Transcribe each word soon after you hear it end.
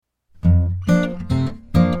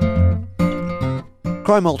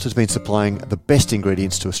Cryer Malt has been supplying the best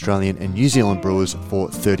ingredients to Australian and New Zealand brewers for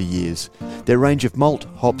 30 years. Their range of malt,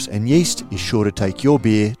 hops and yeast is sure to take your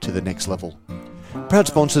beer to the next level. Proud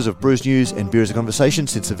sponsors of Brews News and Beer as a Conversation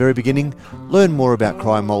since the very beginning. Learn more about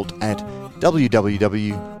Cryer Malt at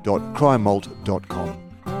www.cryermalt.com.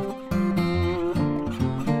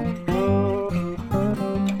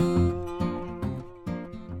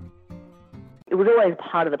 It was always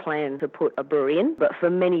part of the plan to put a brewery in, but for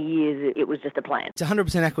many years it was just a plan. It's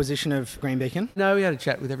 100% acquisition of Green Beacon. No, we had a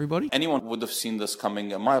chat with everybody. Anyone would have seen this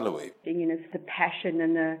coming a mile away. It's the passion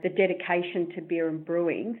and the dedication to beer and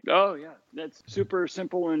brewing. Oh, yeah. That's super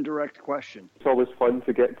simple and direct question. It's always fun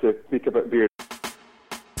to get to speak about beer.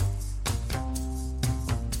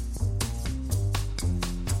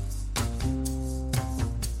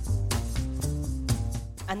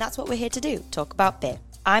 And that's what we're here to do, talk about beer.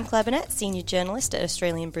 I'm Claire Burnett, Senior Journalist at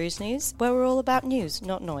Australian Brews News, where we're all about news,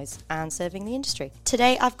 not noise, and serving the industry.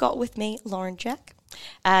 Today I've got with me Lauren Jack,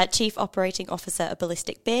 Chief Operating Officer of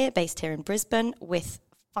Ballistic Beer, based here in Brisbane, with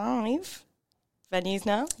 5 venues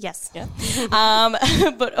now. Yes. Yeah.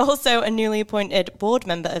 But also a newly appointed board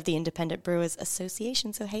member of the Independent Brewers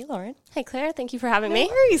Association. So hey, Lauren. Hey, Claire. Thank you for having No me.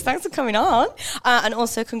 worries. Thanks for coming on. And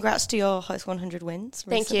also congrats to your Host 100 wins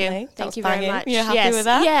Thank recently. you. Thank you very much. You're happy with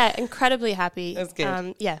that? Yeah, incredibly happy. That's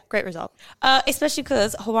good. Yeah, great result. Especially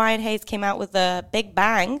because Hawaiian Haze came out with a big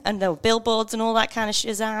bang and there were billboards and all that kind of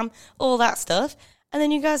shazam, all that stuff. And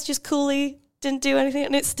then you guys just coolly didn't do anything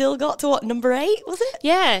and it still got to what, number 8, was it?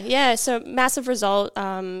 Yeah. So massive result.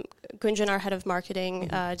 Gunjan, our head of marketing,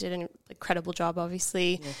 did an incredible job,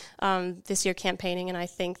 obviously, this year campaigning. And I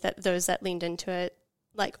think that those that leaned into it,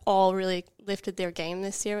 all really lifted their game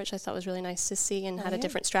this year, which I thought was really nice to see and had a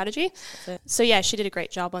different strategy. So yeah, she did a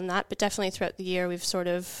great job on that. But definitely throughout the year, we've sort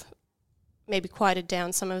of maybe quieted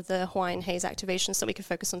down some of the Hawaiian Haze activations so we could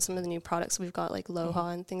focus on some of the new products we've got, like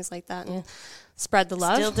Loha and things like that, and spread the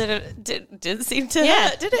love. Still didn't seem to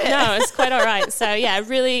hurt, did it? No, it's quite all right. So yeah,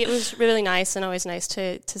 it was really nice, and always nice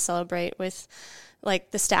to celebrate with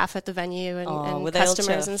the staff at the venue and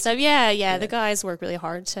customers and stuff. Yeah, the guys work really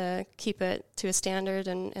hard to keep it to a standard,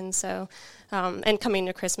 and so and coming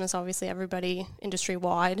to Christmas, obviously everybody industry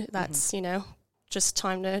wide, that's just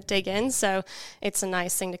time to dig in. So it's a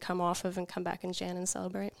nice thing to come off of and come back in Jan and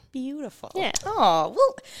celebrate. Beautiful. Yeah. Oh,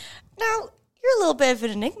 well, now you're a little bit of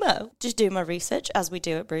an enigma. Just do my research, as we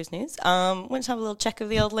do at Brews News. Want to have a little check of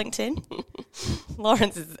the old LinkedIn?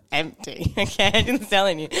 Lawrence is empty, okay? I'm just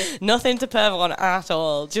telling you. Nothing to perv on at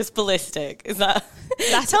all. Just ballistic. Is that...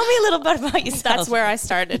 Tell me a little bit about yourself. That's where I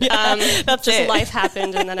started. That's just it. Life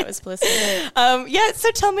happened, and then it was ballistic.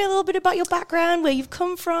 So tell me a little bit about your background, where you've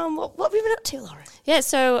come from. What have you been up to, Lauren? Yeah,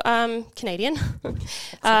 so Canadian.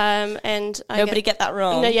 And Nobody get that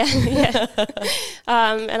wrong. No, yeah.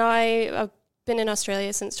 And I've been in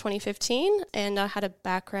Australia since 2015, and I had a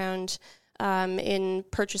background in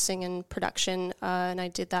purchasing and production, and I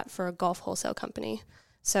did that for a golf wholesale company.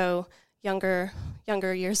 So younger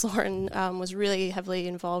years, Lauren was really heavily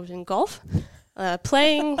involved in golf.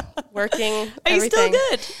 Playing, working, Are you still everything.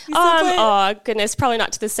 good? You still play it? Oh goodness, probably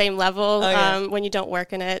not to the same level. Okay. When you don't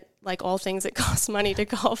work in it, like all things, it costs money to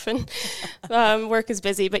golf, and work is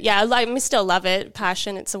busy. But yeah, I still love it.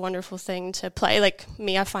 Passion, it's a wonderful thing to play. Like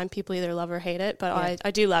me, I find people either love or hate it, but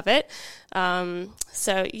I do love it.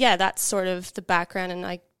 So yeah, that's sort of the background, and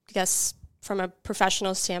I guess from a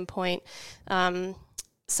professional standpoint,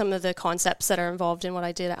 some of the concepts that are involved in what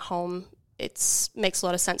I did at home, it makes a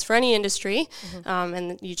lot of sense for any industry,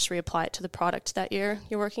 and you just reapply it to the product that you're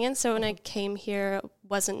working in. So when I came here, it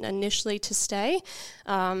wasn't initially to stay.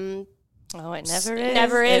 It never is.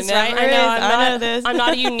 Never is, it right? Never I know this. I'm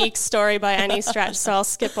not a unique story by any stretch, so I'll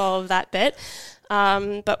skip all of that bit.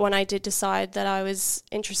 But when I did decide that I was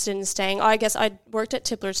interested in staying, I guess I worked at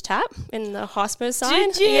Tippler's Tap in the hospice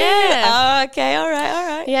side. Did you? Yeah. Okay, all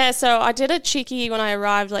right. Yeah, so I did a cheeky, when I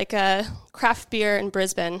arrived, a craft beer in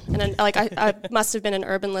Brisbane. And then, I must have been an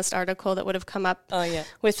Urban List article that would have come up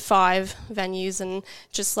with 5 venues, and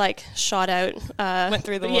just shot out. Went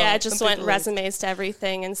through them all. Yeah, just went resumes to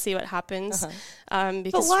everything and see what happens.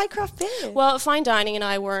 But why craft beer? Well, fine dining and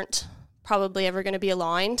I weren't probably ever going to be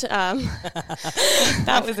aligned.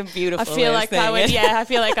 That was a beautiful I feel like thing. I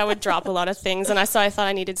feel like I would drop a lot of things, and I thought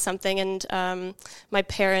I needed something. And my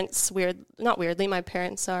parents, my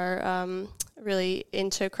parents are really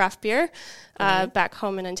into craft beer back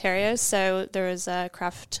home in Ontario. So there was a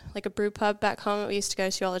brew pub back home that we used to go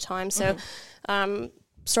to all the time. So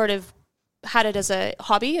sort of had it as a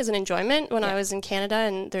hobby, as an enjoyment when I was in Canada,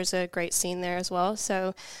 and there's a great scene there as well.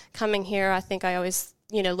 So coming here, I think I always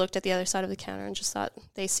looked at the other side of the counter and just thought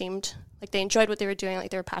they seemed like they enjoyed what they were doing,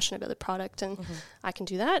 like they were passionate about the product, and I can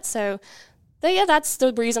do that. So that's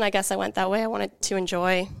the reason I guess I went that way. I wanted to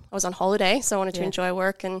enjoy, I was on holiday, so I wanted to enjoy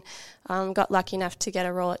work, and got lucky enough to get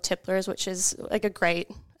a role at Tipplers, which is like a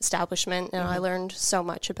great establishment. And I learned so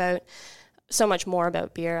much more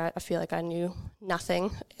about beer. I feel like I knew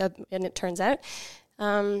nothing, and it turns out.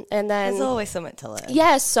 And then there's always something to learn.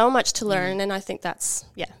 Yeah, so much to learn, and I think that's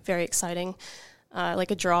very exciting.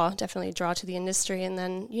 Definitely a draw to the industry, and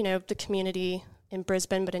then the community in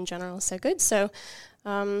Brisbane, but in general, is so good. So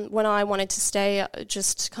when I wanted to stay,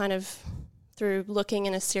 just kind of through looking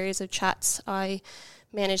in a series of chats, I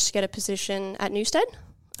managed to get a position at Newstead.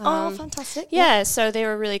 Fantastic. Yeah, so they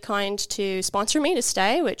were really kind to sponsor me to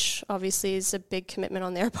stay, which obviously is a big commitment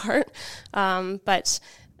on their part. So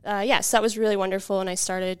that was really wonderful, and I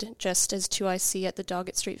started just as 2IC at the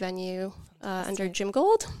Doggett Street venue under Jim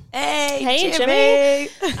Gold. Hey Jimmy!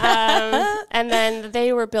 And then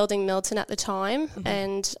they were building Milton at the time,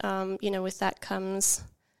 and with that comes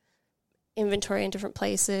inventory in different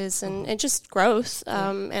places and just growth,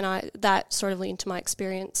 and that sort of leaned to my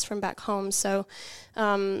experience from back home. So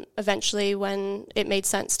eventually, when it made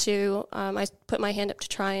sense to, I put my hand up to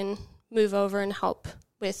try and move over and help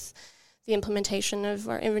with the implementation of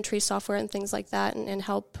our inventory software and things like that, and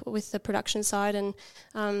help with the production side. And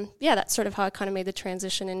that's sort of how I kind of made the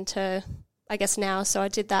transition into, I guess, now. So I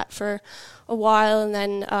did that for a while, and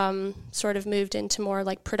then sort of moved into more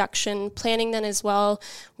like production planning then as well,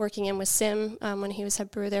 working in with Sim when he was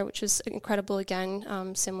head brewer there, which was incredible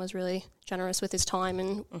again. Sim was really generous with his time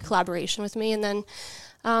and collaboration with me. And then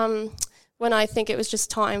when I think it was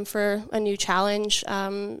just time for a new challenge,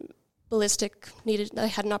 Ballistic I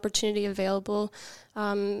had an opportunity available,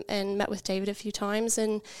 and met with David a few times,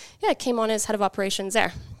 and came on as head of operations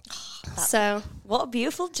there. So what a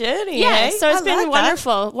beautiful journey. So it's been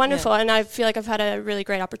wonderful, and I feel like I've had a really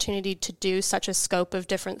great opportunity to do such a scope of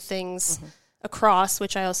different things across,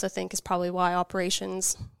 which I also think is probably why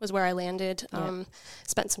operations was where I landed.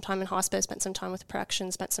 Spent some time in hospice, spent some time with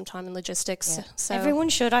production, spent some time in logistics. So everyone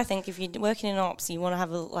should, I think, if you're working in ops, you want to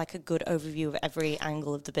have a good overview of every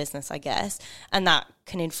angle of the business, I guess, and that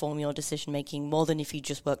can inform your decision making more than if you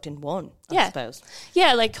just worked in one, I suppose.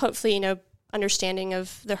 Yeah, like hopefully, understanding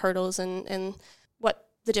of the hurdles and what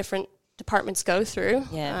the different departments go through,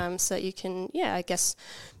 so that you can, I guess,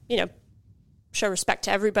 show respect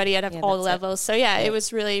to everybody at all the levels. So it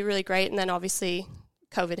was really, really great. And then obviously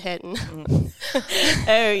COVID hit, and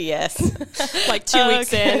oh yes, like 2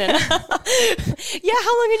 weeks in. And how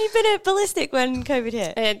long had you been at Ballistic when COVID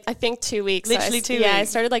hit? I think 2 weeks. Literally 2 weeks. Yeah, I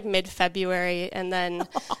started like mid-February, and then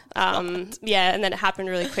and then it happened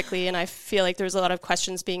really quickly. And I feel like there was a lot of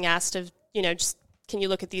questions being asked of just, can you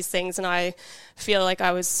look at these things? And I feel like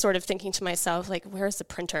I was sort of thinking to myself, like, where's the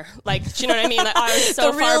printer? Like, do you know what I mean? Like, I was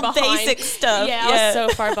so the far real behind. Basic stuff. I was so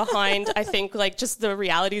far behind. I think like just the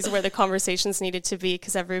realities of where the conversations needed to be,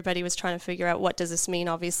 because everybody was trying to figure out what does this mean,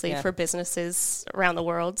 obviously, for businesses around the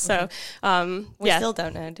world. So we still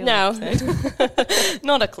don't know, do we? No.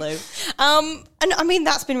 Not a clue. And I mean,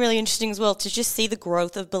 that's been really interesting as well, to just see the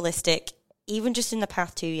growth of Ballistic, even just in the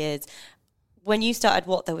past 2 years. When you started,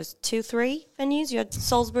 there was 2-3 venues? You had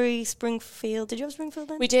Salisbury, Springfield. Did you have Springfield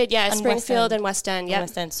then? We did, yeah. And Springfield and West End,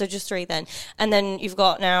 West End, so just 3 then. And then you've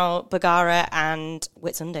got now Bargara and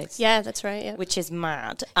Whitsundays. Yeah, that's right, yeah. Which is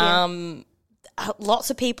mad. Yeah.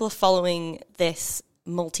 Lots of people are following this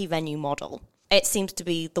multi-venue model. It seems to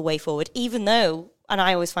be the way forward, even though, and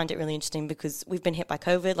I always find it really interesting because we've been hit by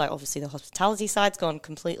COVID, like obviously the hospitality side's gone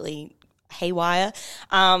completely haywire,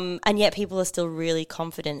 and yet people are still really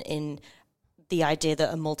confident in the idea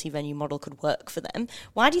that a multi-venue model could work for them.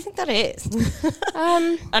 Why do you think that is?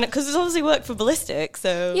 And because it's obviously worked for Ballistic,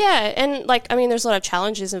 so... Yeah, and there's a lot of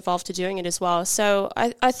challenges involved to doing it as well. So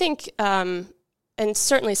I think, and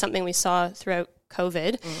certainly something we saw throughout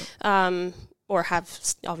COVID, or have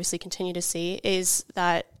obviously continued to see, is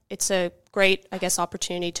that it's a great, I guess,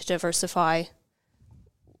 opportunity to diversify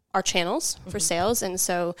our channels for sales. And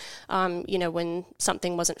so, when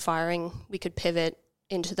something wasn't firing, we could pivot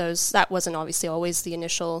into those. That wasn't obviously always the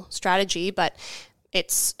initial strategy, but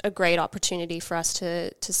it's a great opportunity for us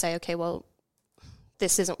to say, okay, well,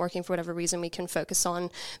 this isn't working for whatever reason, we can focus on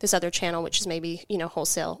this other channel, which is maybe,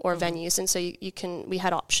 wholesale or venues. And so we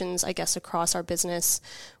had options, I guess, across our business,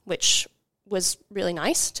 which was really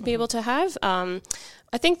nice to be able to have.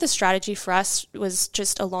 I think the strategy for us was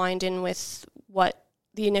just aligned in with what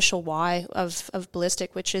the initial why of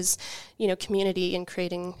Ballistic, which is, community and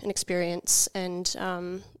creating an experience. And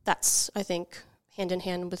that's, I think, hand in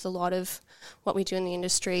hand with a lot of what we do in the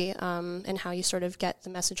industry, and how you sort of get the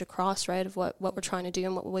message across, right, of what we're trying to do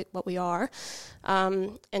and what we are.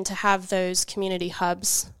 And to have those community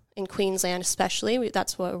hubs in Queensland especially,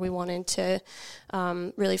 that's what we wanted to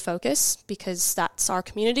really focus, because that's our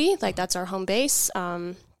community, like that's our home base.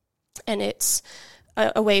 And it's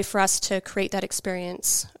a way for us to create that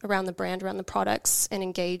experience around the brand, around the products, and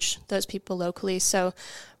engage those people locally. So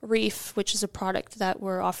Reef, which is a product that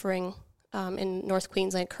we're offering in North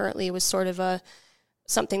Queensland currently, was sort of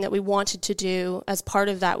something that we wanted to do as part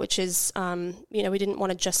of that, which is, we didn't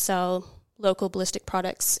want to just sell local ballistic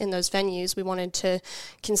products in those venues. We wanted to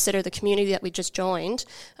consider the community that we just joined,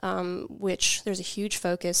 which there's a huge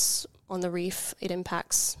focus on the Reef. It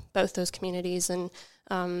impacts both those communities, and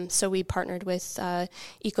so we partnered with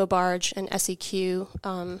EcoBarge and SEQ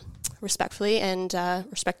respectively, and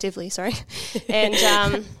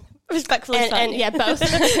Respectfully, and yeah, both,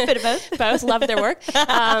 bit of both. Both love their work,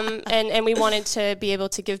 and we wanted to be able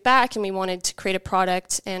to give back, and we wanted to create a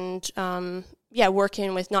product, and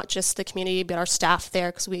working with not just the community but our staff there,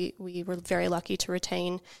 because we were very lucky to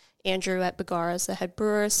retain Andrew at Bigar as the head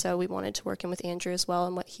brewer, so we wanted to work in with Andrew as well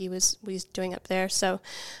and what he was doing up there. So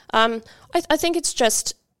I think it's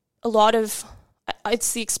just a lot of,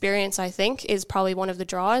 it's the experience, I think, is probably one of the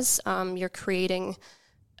draws. You're creating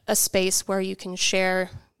a space where you can share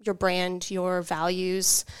your brand, your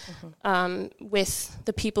values, with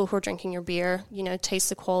the people who are drinking your beer, taste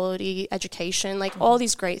the quality, education, like all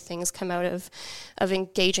these great things come out of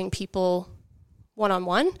engaging people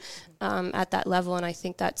one-on-one at that level. And I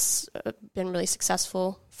think that's been really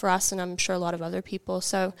successful for us, and I'm sure a lot of other people.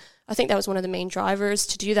 So I think that was one of the main drivers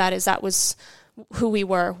to do that, is that was who we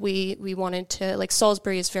were. We wanted to, like,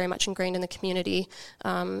 Salisbury is very much ingrained in the community,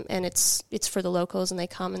 and it's for the locals, and they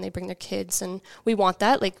come and they bring their kids, and we want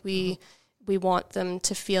that. Like we want them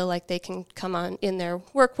to feel like they can come on in their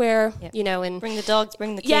workwear, and bring the dogs,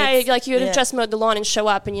 bring the kids. Yeah, like you would have just mowed the lawn and show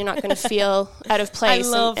up, and you're not going to feel out of place. I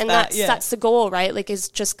love and that. That's the goal, right? Like, is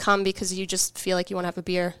just come because you just feel like you want to have a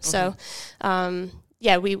beer. So,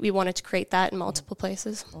 we wanted to create that in multiple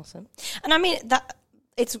places. Awesome. And I mean that.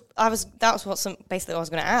 Basically what I was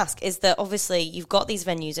going to ask, is that obviously you've got these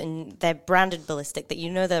venues and they're branded ballistic, that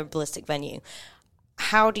they're a ballistic venue.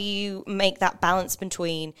 How do you make that balance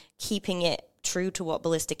between keeping it true to what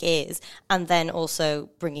ballistic is and then also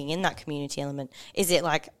bringing in that community element? Is it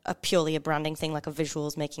like purely a branding thing, like a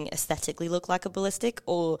visuals making it aesthetically look like a ballistic,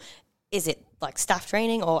 or is it like staff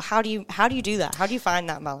training, or how do you do that? How do you find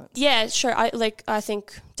that balance? Yeah, sure. I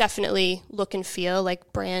think definitely look and feel,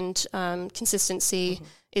 like brand consistency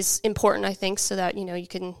is important, I think, so that, you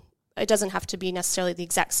can, it doesn't have to be necessarily the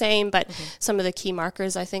exact same, but some of the key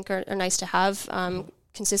markers I think are nice to have,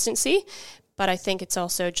 consistency. But I think it's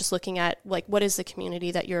also just looking at, like, what is the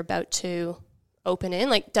community that you're about to open in?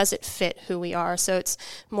 Like, does it fit who we are? So it's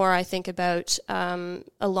more, I think, about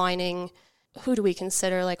aligning who do we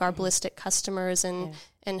consider like our ballistic customers, and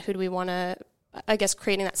who do we want to, I guess,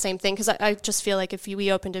 creating that same thing. Because I just feel like if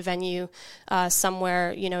we opened a venue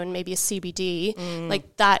somewhere, in maybe a CBD,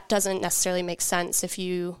 like that doesn't necessarily make sense if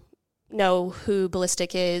you know who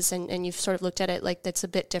ballistic is and you've sort of looked at it, like that's a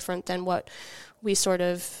bit different than what we sort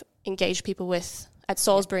of engage people with at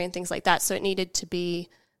Salisbury and things like that. So it needed to be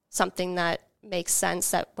something that makes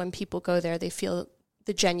sense, that when people go there, they feel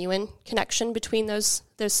the genuine connection between those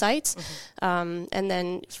sites. And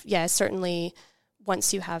then, certainly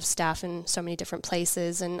once you have staff in so many different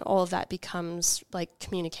places, and all of that becomes like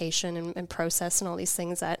communication and process and all these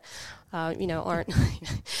things that, aren't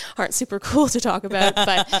super cool to talk about,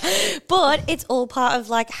 but it's all part of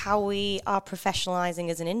like how we are professionalizing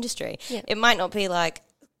as an industry. Yeah. It might not be like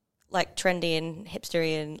trendy and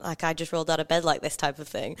hipstery and like I just rolled out of bed like this type of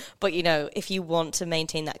thing. But, if you want to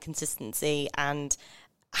maintain that consistency and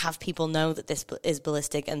have people know that this is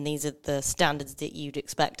ballistic and these are the standards that you'd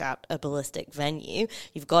expect at a ballistic venue,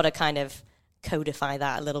 you've got to kind of codify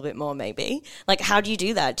that a little bit more maybe. Like, how do you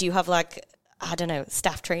do that? Do you have like, I don't know,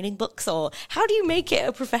 staff training books, or how do you make it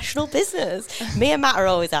a professional business? Me and Matt are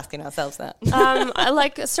always asking ourselves that.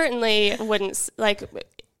 I certainly wouldn't, like,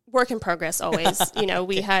 work in progress always.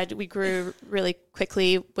 We grew really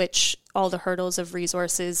quickly, which all the hurdles of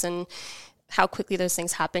resources and how quickly those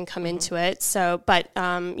things happen come into it. So, but,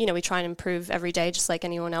 we try and improve every day, just like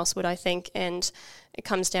anyone else would, I think. And it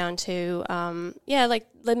comes down to, like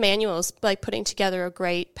the manuals, like putting together a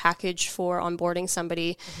great package for onboarding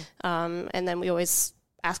somebody. And then we always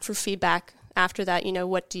ask for feedback after that.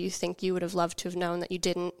 What do you think you would have loved to have known that you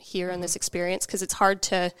didn't hear in this experience? Because it's hard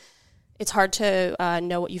to it's hard to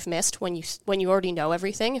know what you've missed when you already know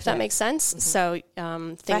everything, if that makes sense. So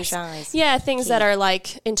things, fresh eyes. Yeah, things that are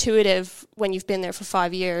like intuitive when you've been there for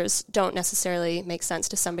 5 years don't necessarily make sense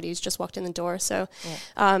to somebody who's just walked in the door. So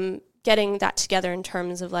getting that together in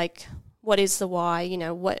terms of like, what is the why, you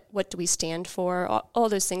know, what do we stand for? All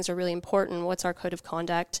those things are really important. What's our code of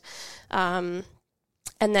conduct?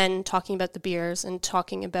 And then talking about the beers and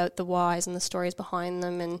talking about the whys and the stories behind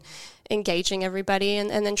them and engaging everybody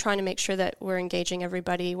and then trying to make sure that we're engaging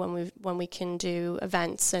everybody when we can do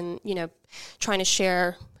events and, you know, trying to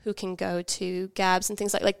share who can go to GABS and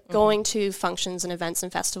things like going to functions and events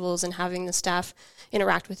and festivals and having the staff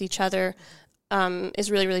interact with each other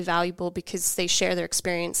is really, really valuable because they share their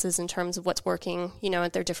experiences in terms of what's working, you know,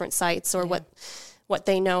 at their different sites or what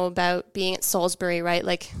they know about being at Salisbury, right?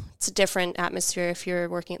 Like it's a different atmosphere if you're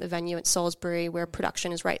working at the venue at Salisbury where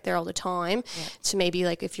production is right there all the time to maybe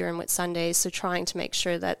like if you're in Whitsundays. So trying to make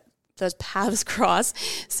sure that those paths cross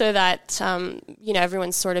so that, you know,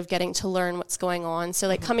 everyone's sort of getting to learn what's going on. So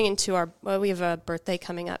like coming into we have a birthday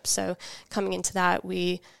coming up. So coming into that,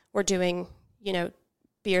 we're doing, you know,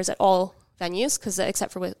 beers at all venues because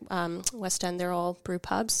except for West End, they're all brew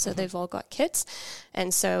pubs, so they've all got kits,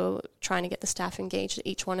 and so trying to get the staff engaged at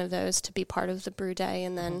each one of those to be part of the brew day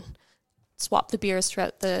and then swap the beers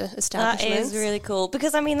throughout the establishment. That is really cool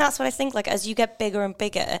because I mean that's what I think, like as you get bigger and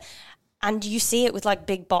bigger, and you see it with like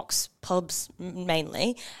big box pubs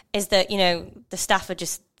mainly, is that, you know, the staff are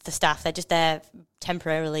just the staff, they're just there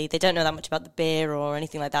temporarily. They don't know that much about the beer or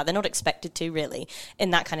anything like that. They're not expected to really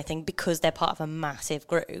in that kind of thing because they're part of a massive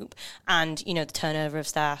group and, you know, the turnover of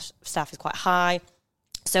staff is quite high.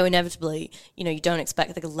 So inevitably, you know, you don't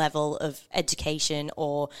expect like a level of education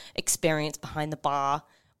or experience behind the bar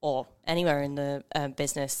or anywhere in the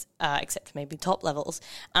business except for maybe top levels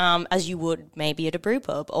as you would maybe at a brew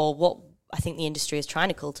pub, or what I think the industry is trying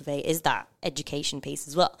to cultivate is that education piece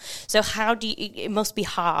as well. So how do you, it must be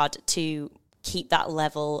hard to keep that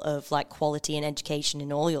level of like quality and education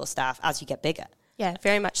in all your staff as you get bigger. Yeah,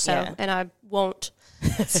 very much so. Yeah. And I won't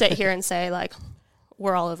sit here and say like,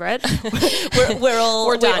 we're all over it. we're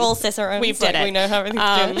all cicerones. We've did it. We know how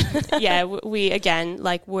everything's doing. Yeah, we again,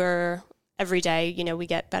 like we're every day, you know, we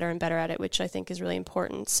get better and better at it, which I think is really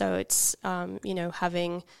important. So it's, you know,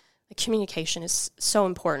 having communication is so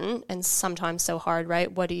important and sometimes so hard, right?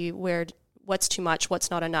 What's too much?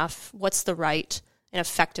 What's not enough? What's the right and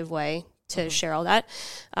effective way to share all that?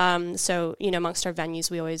 So, you know, amongst our venues,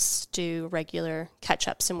 we always do regular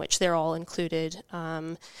catch-ups in which they're all included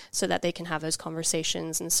so that they can have those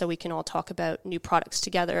conversations and so we can all talk about new products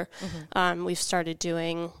together. We've started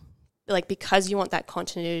doing, like, because you want that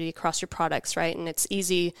continuity across your products, right? And it's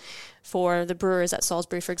easy for the brewers at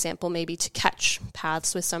Salisbury, for example, maybe to catch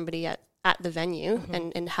paths with somebody at the venue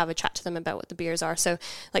and have a chat to them about what the beers are. So,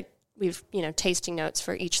 like, we've, you know, tasting notes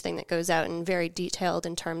for each thing that goes out and very detailed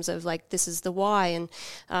in terms of like, this is the why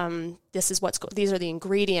and this is these are the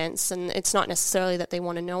ingredients. And it's not necessarily that they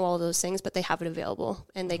want to know all those things, but they have it available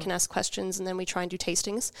and they can ask questions. And then we try and do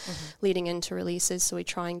tastings leading into releases. So we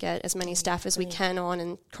try and get as many staff as we can on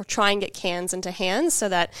and try and get cans into hands so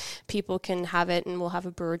that people can have it, and we'll have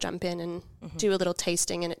a brewer jump in and do a little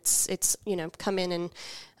tasting. And it's, you know, come in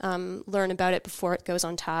and learn about it before it goes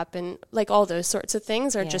on tap, and like all those sorts of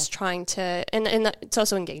things are just trying to, and it's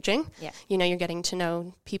also engaging. Yeah. You know, you're getting to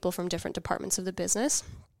know people from different departments of the business.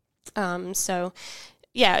 So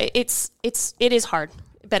yeah, it is hard,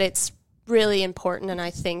 but it's really important. And I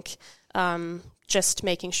think, just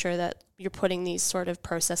making sure that you're putting these sort of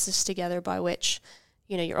processes together by which,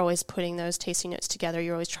 you know, you're always putting those tasting notes together.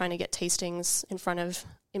 You're always trying to get tastings in front of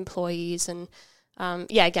employees and,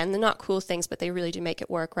 again, they're not cool things, but they really do make it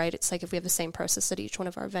work, right? It's like if we have the same process at each one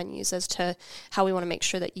of our venues as to how we want to make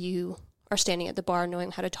sure that you are standing at the bar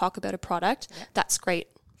knowing how to talk about a product, that's great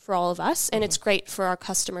for all of us. And it's great for our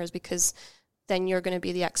customers because then you're going to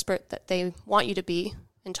be the expert that they want you to be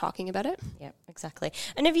in talking about it. Yeah, exactly.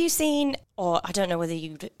 And have you seen, or I don't know whether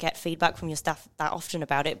you get feedback from your staff that often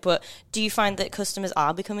about it, but do you find that customers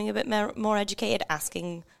are becoming a bit more educated,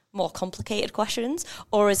 asking more complicated questions,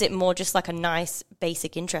 or is it more just like a nice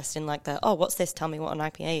basic interest in like what's this, tell me what an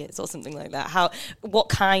IPA is, or something like that? What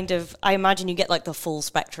kind of, I imagine you get like the full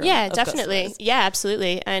spectrum. Yeah, of definitely. customers. Yeah,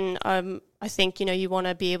 absolutely. And I think, you know, you want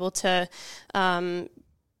to be able to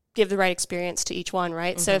give the right experience to each one,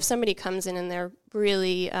 right? So if somebody comes in and they're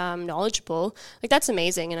really knowledgeable, like that's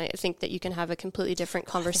amazing. And I think that you can have a completely different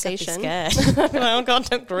conversation. I'd be scared. Oh God,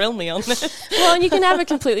 don't grill me on this. Well, and you can have a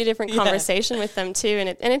completely different conversation with them too.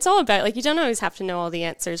 And it's all about, like, you don't always have to know all the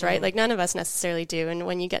answers, right? Like none of us necessarily do. And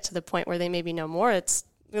when you get to the point where they maybe know more,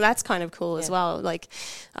 that's kind of cool as well. Like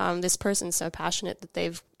this person's so passionate that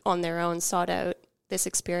they've on their own sought out this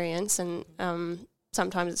experience, and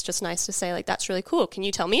sometimes it's just nice to say, like, that's really cool. Can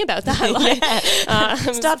you tell me about that?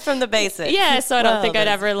 Like, start from the basics. Yeah, so I don't think I'd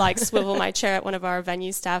ever like swivel my chair at one of our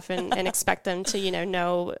venue staff and expect them to,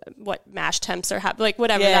 know what mash temps are like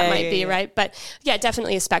whatever that might be, right? But yeah,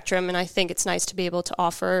 definitely a spectrum, and I think it's nice to be able to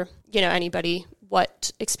offer, anybody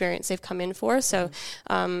what experience they've come in for. So,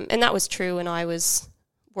 and that was true when I was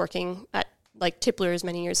working at like Tipplers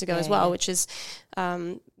many years ago as well, which is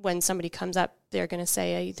when somebody comes up, they're going to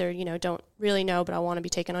say either, don't really know, but I want to be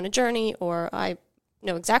taken on a journey, or I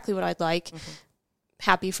know exactly what I'd like.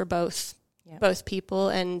 Happy for both people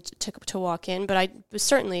and to walk in. But I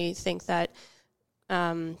certainly think that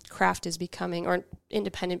craft is becoming, or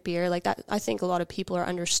independent beer, like that. I think a lot of people are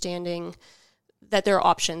understanding that there are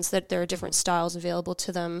options, that there are different styles available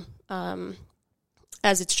to them,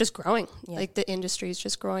 as it's just growing. Like the industry is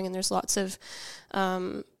just growing, and there's lots of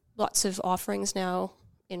offerings now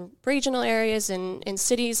in regional areas and in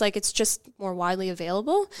cities. Like, it's just more widely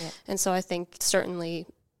available. And so I think certainly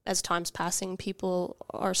as time's passing, people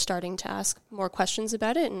are starting to ask more questions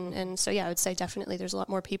about it. And so, I would say definitely there's a lot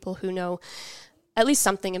more people who know at least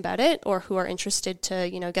something about it, or who are interested to,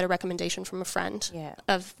 get a recommendation from a friend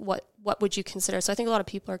of what would you consider. So I think a lot of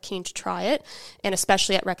people are keen to try it, and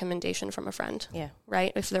especially at recommendation from a friend.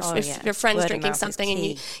 Right? If your friend's drinking something and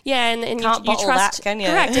you trust that, can you?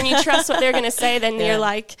 Correct, and you trust what they're going to say, then you're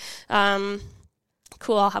like,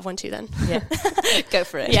 cool, I'll have one too then. Go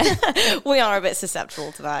for it. We are a bit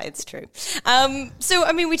susceptible to that, it's true. So,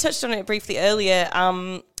 I mean, we touched on it briefly earlier,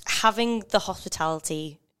 having the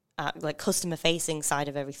hospitality, like customer-facing side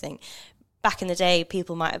of everything. Back in the day,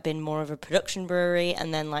 people might have been more of a production brewery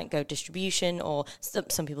and then like go distribution, or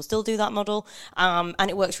some people still do that model, and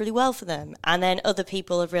it works really well for them. And then other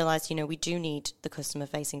people have realised, we do need the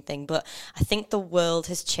customer-facing thing. But I think the world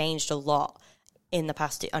has changed a lot in the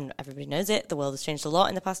past, and everybody knows it, the world has changed a lot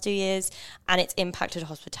in the past 2 years, and it's impacted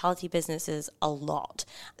hospitality businesses a lot.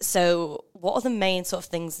 So what are the main sort of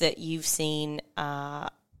things that you've seen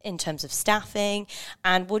in terms of staffing,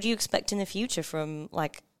 and what do you expect in the future from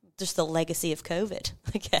like just the legacy of COVID,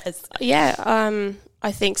 I guess?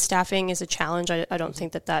 I think staffing is a challenge. I don't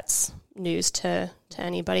think that that's news to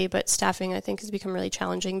anybody, but staffing I think has become really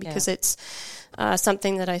challenging because it's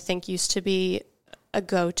something that I think used to be a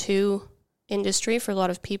go-to industry for a lot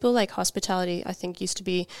of people. Like hospitality, I think used to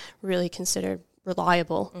be really considered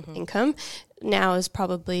reliable income. Now is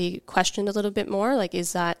probably questioned a little bit more. Like,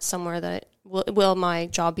 is that somewhere that will my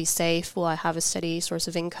job be safe? Will I have a steady source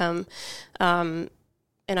of income? And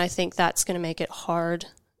I think that's going to make it hard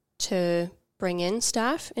to bring in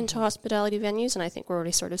staff into hospitality venues. And I think we're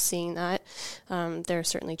already sort of seeing that. There are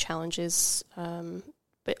certainly challenges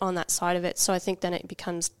but on that side of it. So I think then it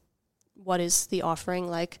becomes, what is the offering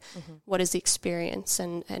like? What is the experience?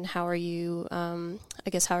 And how are you,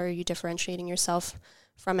 how are you differentiating yourself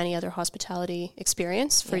from any other hospitality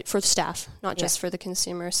experience for staff, not just for the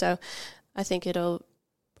consumer? So I think it'll,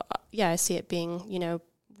 I see it being,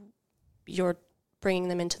 you're bringing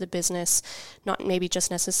them into the business, not maybe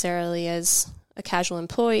just necessarily as a casual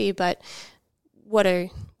employee, but what are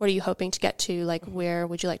you hoping to get to? Like, where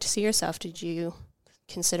would you like to see yourself? Did you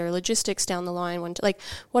consider logistics down the line?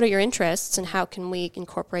 What are your interests, and how can we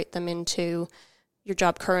incorporate them into your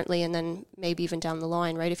job currently, and then maybe even down the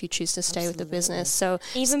line, right, if you choose to stay with the business? So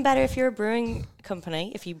even better if you're a brewing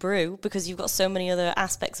company, if you brew, because you've got so many other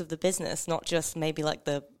aspects of the business, not just maybe like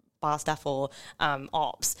the bar staff or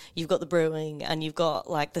ops. You've got the brewing, and you've got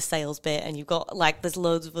like the sales bit, and you've got like there's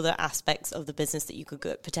loads of other aspects of the business that you could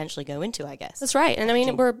potentially go into, I guess. That's right. And I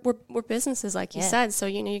mean, we're businesses, like you said, so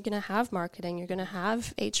you're going to have marketing, you're going to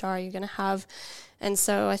have HR, you're going to have, and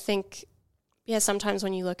so I think, sometimes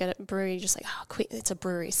when you look at a brewery, you're just like, it's a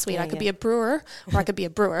brewery, sweet. I could be a brewer, or I could be a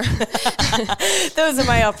brewer. Those are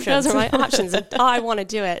my options. And I want to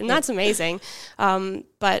do it. And that's amazing.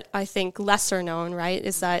 But I think lesser known, right,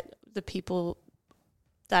 is that the people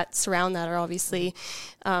that surround that are obviously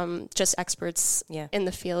just experts in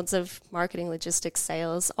the fields of marketing, logistics,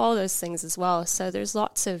 sales, all those things as well. So there's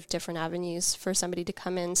lots of different avenues for somebody to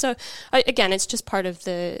come in. So again, it's just part of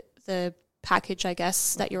the package, I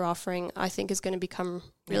guess, that you're offering, I think is going to become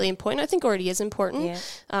really important. I think already is important.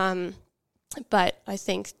 But I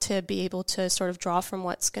think to be able to sort of draw from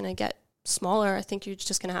what's going to get smaller, I think you're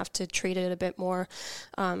just going to have to treat it a bit more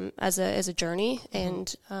as a journey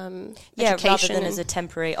and rather than as a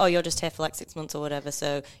temporary, you're just here for like 6 months or whatever,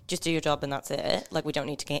 so just do your job and that's it. Like, we don't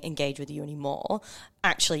need to engage with you anymore.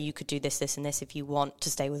 Actually, you could do this, this, and this if you want to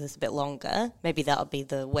stay with us a bit longer. Maybe that'll be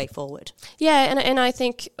the way forward. Yeah, and I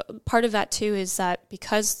think part of that too is that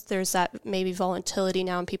because there's that maybe volatility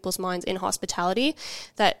now in people's minds in hospitality,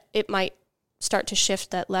 that it might start to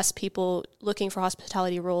shift, that less people looking for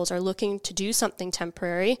hospitality roles are looking to do something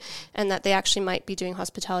temporary, and that they actually might be doing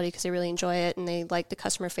hospitality because they really enjoy it and they like the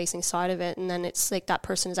customer facing side of it, and then it's like that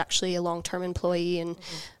person is actually a long-term employee. And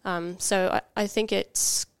so I think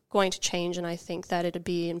it's going to change, and I think that it'd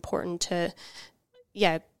be important to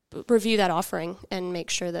review that offering and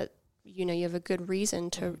make sure that you have a good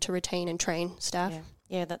reason to retain and train staff.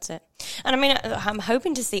 Yeah, that's it. And I mean, I'm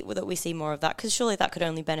hoping to see that we see more of that, because surely that could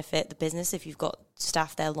only benefit the business if you've got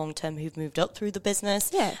staff there long term who've moved up through the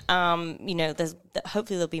business. Yeah. There's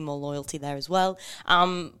hopefully there'll be more loyalty there as well.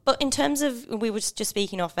 But in terms of, we were just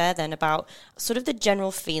speaking off air then about sort of the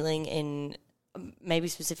general feeling in, maybe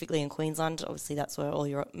specifically in Queensland. Obviously, that's where all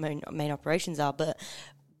your main operations are. But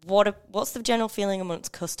what's the general feeling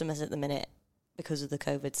amongst customers at the minute because of the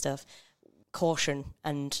COVID stuff? Caution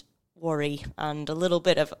and worry and a little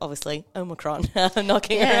bit of, obviously, Omicron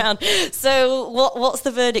knocking around. So what's the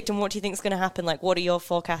verdict, and what do you think is going to happen? Like, what are you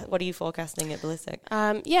forecasting at Ballistic?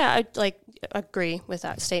 I agree with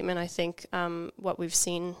that statement. I think what we've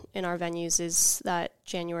seen in our venues is that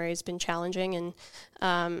January has been challenging, and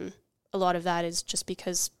a lot of that is just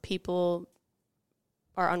because people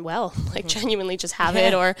are unwell, like genuinely just have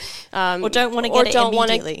it, or don't want to get it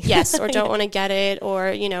immediately. Or don't want to get it, or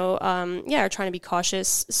are trying to be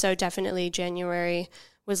cautious. So definitely January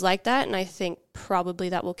was like that, and I think probably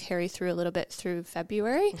that will carry through a little bit through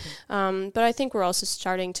February. But I think we're also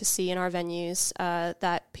starting to see in our venues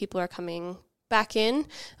that people are coming back in,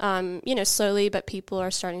 slowly, but people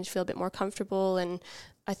are starting to feel a bit more comfortable, and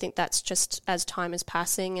I think that's just as time is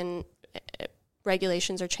passing and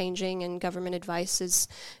regulations are changing and government advice is,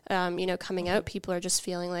 coming out. People are just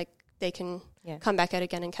feeling like they can come back out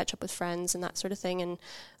again and catch up with friends and that sort of thing. And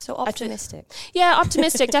so optimistic.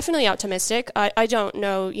 Optimistic, definitely optimistic. I don't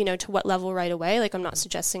know, to what level right away. Like, I'm not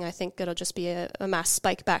suggesting I think it'll just be a mass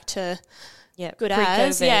spike back to good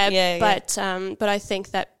as. But I think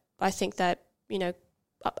that,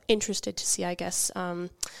 interested to see, I guess,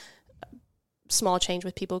 small change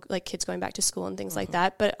with people, like kids going back to school and things like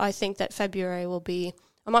that. But I think that February will be,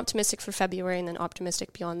 I'm optimistic for February and then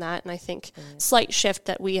optimistic beyond that. And I think slight shift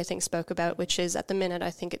that we, spoke about, which is at the minute, I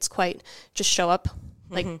think it's quite just show up,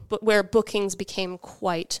 where bookings became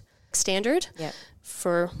quite standard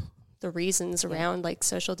for the reasons around like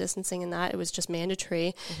social distancing and that. It was just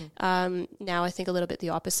mandatory. Now I think a little bit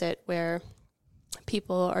the opposite, where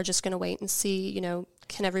people are just going to wait and see,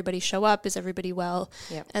 can everybody show up? Is everybody well?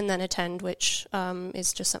 And then attend, which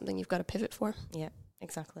is just something you've got to pivot for. Yeah,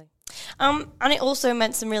 exactly. And it also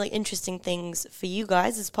meant some really interesting things for you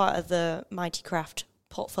guys as part of the Mighty Craft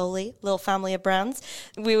portfolio, little family of brands.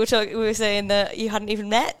 We were saying that you hadn't even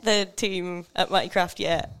met the team at Mighty Craft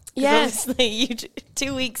yet. Obviously,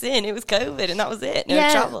 2 weeks in, it was COVID, and that was it. No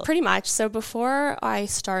travel. Pretty much. So before I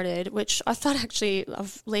started, which I thought actually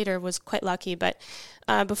later was quite lucky, but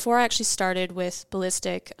before I actually started with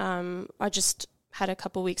Ballistic, I just had a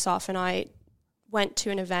couple weeks off, and I went to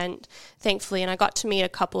an event, thankfully, and I got to meet a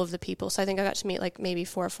couple of the people. So I think I got to meet like maybe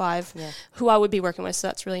 4 or 5 who I would be working with. So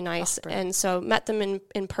that's really nice. And so met them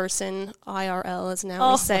in person, IRL as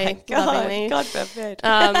now we say. God forbid.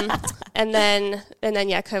 And then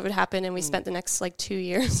COVID happened, and we spent the next 2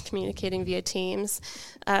 years communicating via Teams.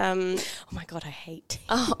 Oh my God, I hate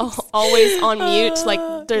Teams. Always on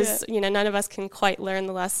mute. There's none of us can quite learn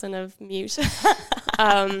the lesson of mute.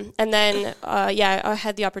 And then I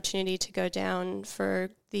had the opportunity to go down for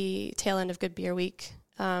the tail end of Good Beer Week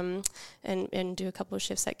and do a couple of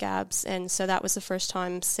shifts at Gabs. And so that was the first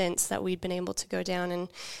time since that we'd been able to go down and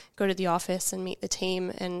go to the office and meet the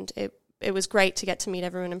team. And it was great to get to meet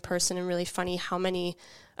everyone in person, and really funny how many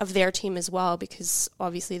of their team as well, because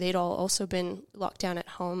obviously they'd all also been locked down at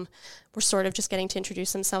home, were sort of just getting to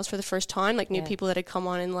introduce themselves for the first time. Like new people that had come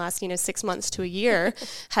on in the last 6 months to a year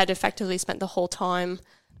had effectively spent the whole time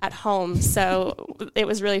at home. So it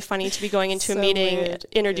was really funny to be going into a meeting,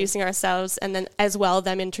 introducing ourselves, and then as well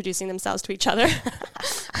them introducing themselves to each other.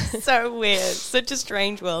 So weird. Such a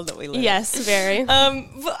strange world that we live in. Yes, very.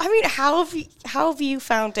 But I mean, how have you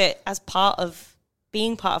found it as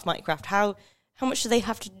being part of Mighty Craft? How much do they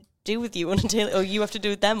have to do with you on a daily, or you have to do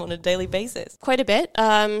with them on a daily basis? Quite a bit.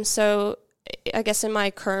 So I guess in my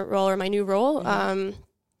current role, or my new role,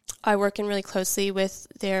 I work in really closely with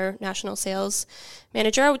their national sales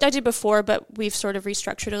manager. I did before, but we've sort of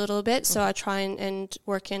restructured a little bit. So I try and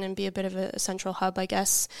work in and be a bit of a central hub, I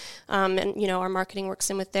guess. And, you know, our marketing works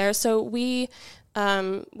in with there. So we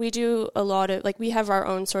do a lot of, like, we have our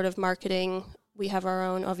own sort of marketing. We have our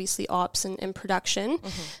own, obviously, ops and production.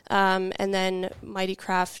 And then Mighty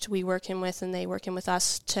Craft we work in with, and they work in with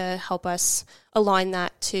us to help us align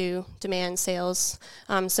that to demand sales.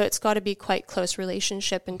 So it's got to be quite close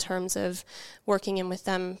relationship in terms of working in with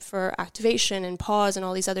them for activation and pause and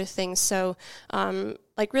all these other things. So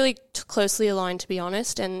like really closely aligned, to be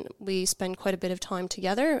honest. And we spend quite a bit of time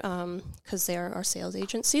together because they're our sales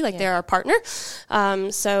agency, like they're our partner.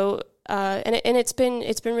 And it's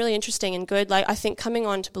been really interesting and good. Like, I think coming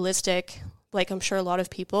on to Ballistic, like I'm sure a lot of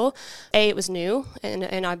people, it was new,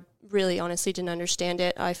 and I really honestly didn't understand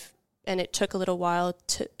it. And it took a little while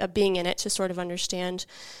to being in it to sort of understand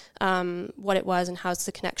what it was and how's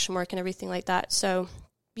the connection work and everything like that. So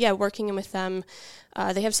yeah, working in with them,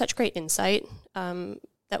 they have such great insight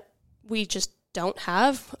that we just don't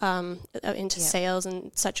have into sales,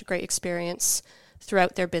 and such a great experience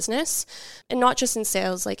throughout their business, and not just in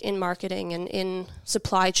sales, like in marketing and in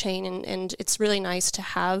supply chain. And it's really nice to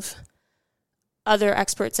have other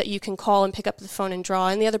experts that you can call and pick up the phone and draw,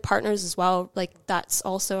 and the other partners as well. Like, that's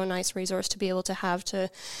also a nice resource to be able to have to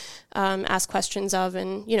ask questions of.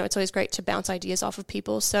 And, you know, it's always great to bounce ideas off of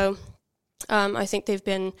people. So I think they've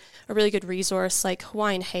been a really good resource. Like,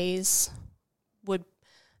 Hawaiian Haze would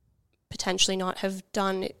potentially not have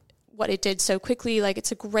done what it did so quickly. Like,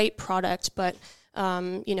 it's a great product, but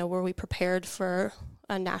you know, were we prepared for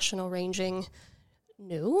a national ranging?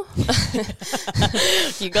 No.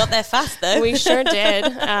 You got there fast, though. We sure did.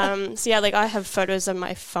 So yeah, like, I have photos on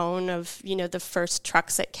my phone of, you know, the first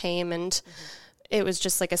trucks that came, and it was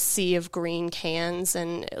just like a sea of green cans,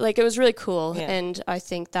 and like, it was really cool. Yeah. And I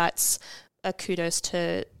think that's a kudos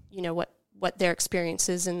to, you know, what their experience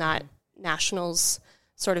is in that nationals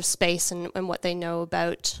sort of space, and what they know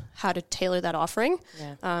about how to tailor that offering.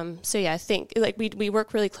 Yeah. So yeah, I think like we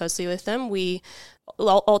work really closely with them. We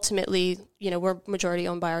ultimately, you know, we're majority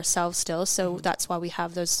owned by ourselves still. So that's why we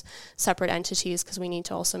have those separate entities, because we need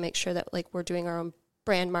to also make sure that, like, we're doing our own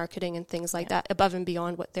brand marketing and things like that above and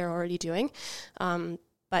beyond what they're already doing.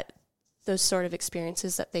 But those sort of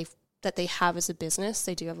experiences that they have as a business,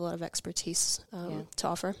 they do have a lot of expertise to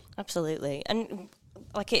offer. Absolutely. And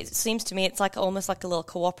like, it seems to me it's like almost like a little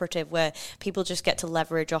cooperative where people just get to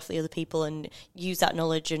leverage off the other people and use that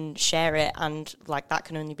knowledge and share it, and like, that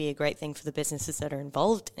can only be a great thing for the businesses that are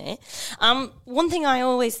involved in it. One thing I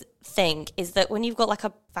always think is that when you've got like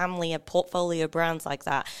a family, a portfolio of brands like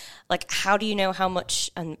that, like, how do you know how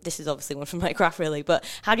much, and this is obviously one from Mighty Craft really, but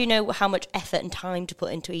how do you know how much effort and time to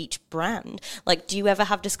put into each brand? Like, do you ever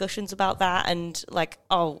have discussions about that, and like,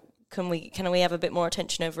 oh, can we have a bit more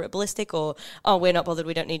attention over at Ballistic, or, oh, we're not bothered,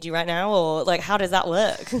 we don't need you right now, or like, how does that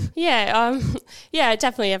work? Yeah, I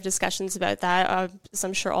definitely have discussions about that, as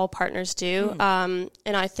I'm sure all partners do. And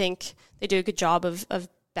I think they do a good job of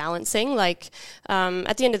balancing. Like,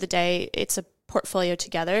 at the end of the day, it's a portfolio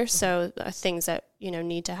together. So things that, you know,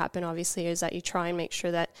 need to happen, obviously, is that you try and make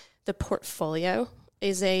sure that the portfolio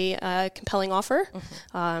is a compelling offer.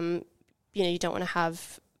 You know, you don't want to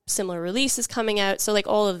have similar releases coming out. So like,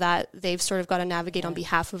 all of that, they've sort of got to navigate on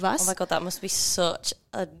behalf of us. Oh my God, that must be such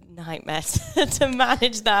a nightmare to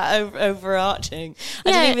manage that overarching.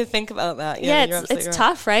 I didn't even think about that. Yeah, it's right.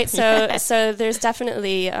 Tough, right? So so there's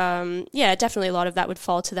definitely, definitely a lot of that would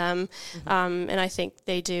fall to them. And I think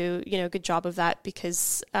they do, you know, a good job of that,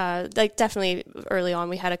 because like, definitely early on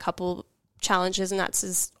we had a couple challenges, and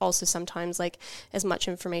that's also sometimes like as much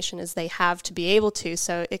information as they have to be able to,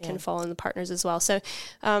 so it can fall on the partners as well. So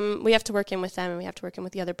we have to work in with them, and we have to work in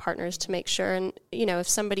with the other partners to make sure. And, you know, if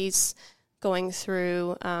somebody's going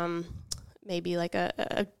through maybe like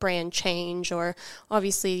a brand change, or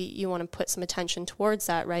obviously you want to put some attention towards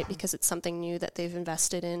that, right? Because it's something new that they've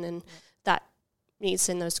invested in, and that needs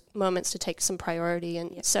in those moments to take some priority.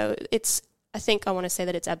 And so I think I want to say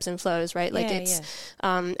that it's ebbs and flows, right? Like,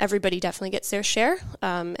 everybody definitely gets their share,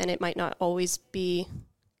 and it might not always be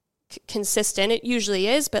consistent. It usually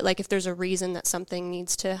is, but like, if there's a reason that something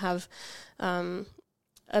needs to have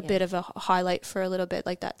a bit of a highlight for a little bit,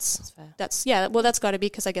 like, that's well, that's got to be,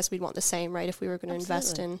 because I guess we'd want the same, right? If we were going to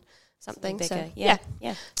invest in something. So, yeah.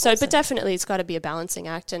 So, awesome. But definitely it's got to be a balancing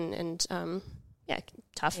act, and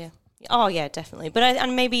tough. Yeah. Oh, yeah, definitely. But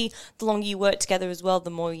and maybe the longer you work together as well, the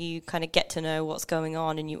more you kind of get to know what's going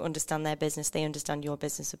on, and you understand their business, they understand your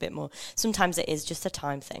business a bit more. Sometimes it is just a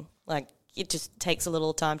time thing. Like, it just takes a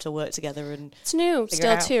little time to work together, and it's new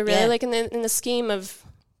still too, really. Like, in the scheme of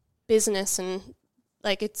business and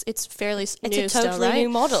like it's fairly It's new a totally still, right? new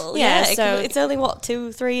model. Yeah, so so it's only what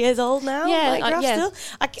 2-3 years old now. Yeah, like, yeah. Still.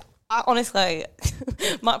 I honestly,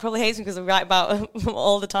 Mark probably hates me because I write about them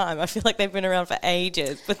all the time. I feel like they've been around for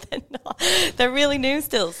ages, but they're not. They're really new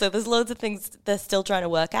still. So there's loads of things they're still trying to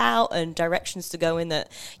work out and directions to go in that,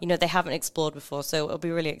 you know, they haven't explored before. So it'll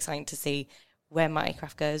be really exciting to see where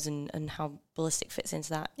Mightycraft goes and how Ballistic fits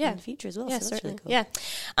into that in the future as well. Yeah, so that's certainly. really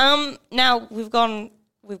cool. Now we've gone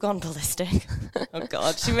ballistic. Oh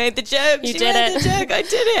God, she made the joke. You she did made it. the joke. I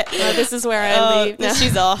did it. This is where I leave. No.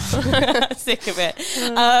 She's off. Sick of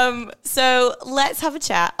it. So let's have a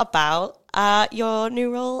chat about your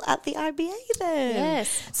new role at the IBA then.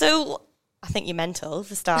 Yes. So I think you're mental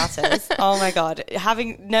for starters. Oh my God.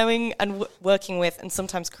 Knowing and working with and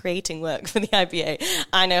sometimes creating work for the IBA,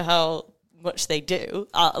 I know how much they do,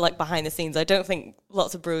 like behind the scenes. I don't think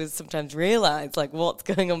lots of brewers sometimes realise like what's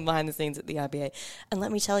going on behind the scenes at the IBA. And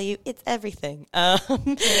let me tell you, it's everything.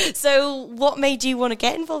 So what made you want to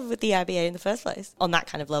get involved with the IBA in the first place on that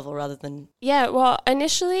kind of level rather than... Yeah, well,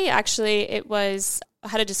 initially, actually, it was, I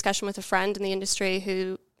had a discussion with a friend in the industry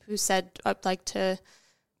who said, I'd like to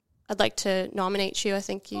nominate you. I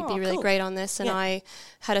think you'd be really great on this. And I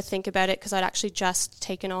had to think about it because I'd actually just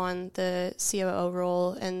taken on the COO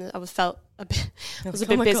role and I was a bit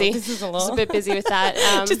busy. God, this is a lot. I was a bit busy with that.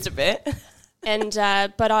 Just a bit. And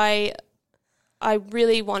but I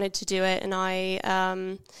really wanted to do it, and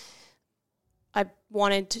I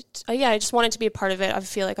just wanted to be a part of it. I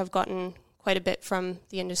feel like I've gotten quite a bit from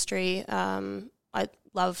the industry. I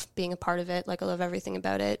love being a part of it. Like I love everything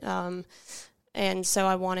about it. And so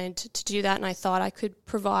I wanted to do that, and I thought I could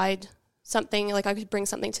provide something, like I could bring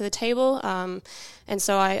something to the table. And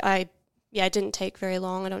so it didn't take very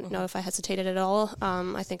long. I don't know if I hesitated at all.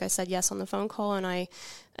 I think I said yes on the phone call,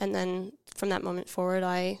 and then from that moment forward,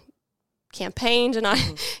 I campaigned, and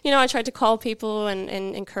I tried to call people and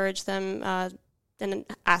encourage them, and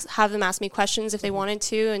have them ask me questions if they wanted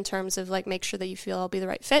to, in terms of like make sure that you feel I'll be the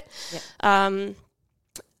right fit. Yeah.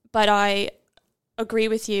 But I agree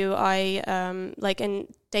with you. And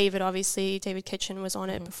David Kitchen was on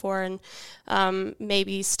it before, and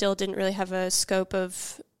maybe still didn't really have a scope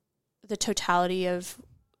of the totality of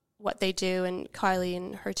what they do, and Kylie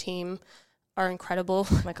and her team are incredible.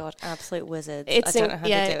 Oh my God, absolute wizards. I don't know how to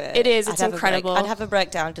do it. It is. It's incredible. I'd have a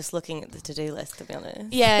breakdown just looking at the to-do list, to be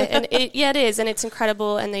honest. Yeah, and it is, and it's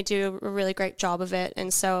incredible, and they do a really great job of it.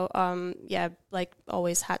 And so, like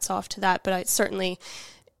always, hats off to that. But I certainly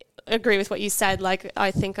agree with what you said. Like,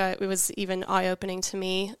 I think it was even eye-opening to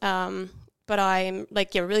me. But I'm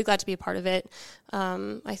really glad to be a part of it.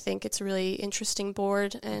 I think it's a really interesting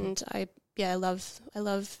board, and I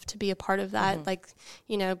love to be a part of that. Like,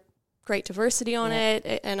 great diversity on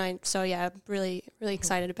it, and really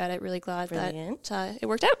excited about it. Really glad that it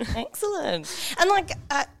worked out. Excellent.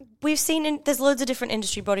 And we've seen there's loads of different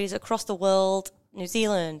industry bodies across the world, New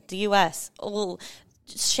Zealand, the US, all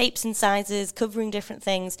shapes and sizes, covering different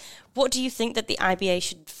things. What do you think that the IBA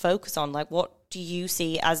should focus on? Like, what do you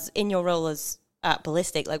see as in your role as at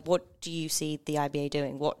Ballistic? Like, what do you see the IBA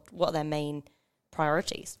doing? What are their main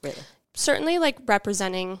priorities, really? Certainly, like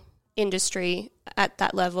representing industry at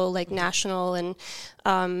that level, like national, and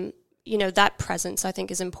that presence I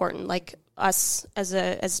think is important. Like us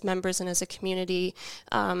as members and as a community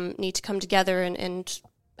need to come together and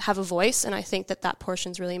have a voice, and I think that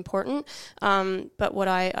portion is really important. But what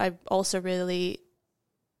I also really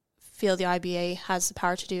feel the IBA has the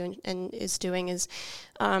power to do and is doing is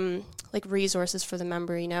like resources for the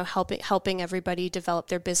member, helping everybody develop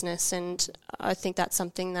their business. And I think that's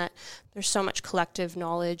something that there's so much collective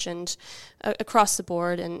knowledge and across the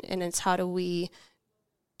board, and it's how do we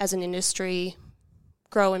as an industry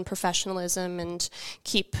grow in professionalism and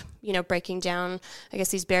keep breaking down, I guess,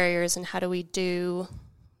 these barriers, and how do we do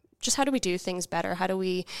things better? How do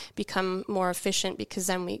we become more efficient? Because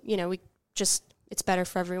then it's better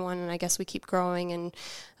for everyone, and I guess we keep growing. And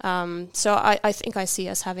so I think I see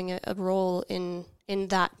us having a role in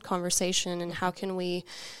that conversation, and how can we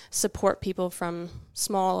support people from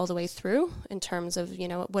small all the way through in terms of,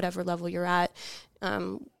 whatever level you're at.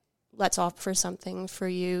 Let's offer something for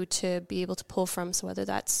you to be able to pull from. So whether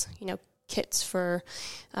that's, kits for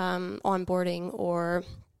onboarding or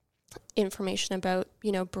information about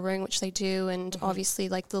brewing, which they do, and obviously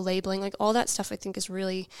like the labeling, like all that stuff I think is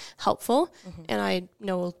really helpful. And I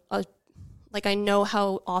know I know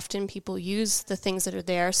how often people use the things that are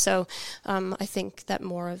there, so I think that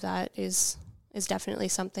more of that is definitely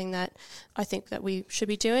something that I think that we should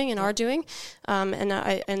be doing and are doing. And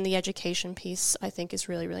the education piece I think is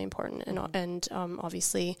really, really important, and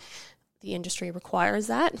obviously the industry requires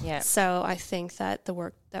that. Yeah. So I think that the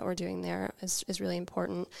work that we're doing there is really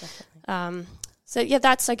important. So yeah,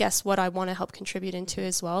 that's, I guess, what I want to help contribute into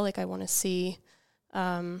as well. Like I want to see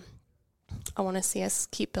us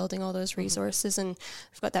keep building all those resources, and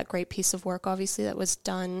we've got that great piece of work, obviously, that was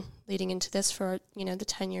done leading into this for, the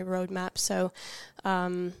 10-year roadmap. So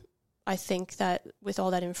I think that with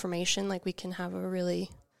all that information, like we can have a really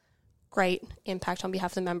great impact on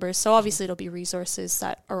behalf of the members. So obviously it'll be resources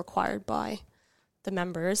that are required by the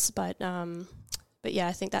members, but yeah,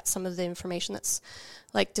 I think that's some of the information that's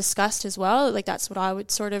like discussed as well. Like that's what I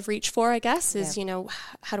would sort of reach for, I guess, is,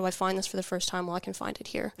 how do I find this for the first time? Well, I can find it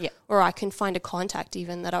here. Yeah. Or I can find a contact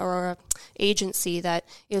even or a agency that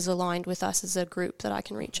is aligned with us as a group that I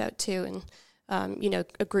can reach out to, and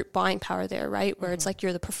a group buying power there, right? Where it's like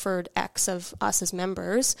you're the preferred X of us as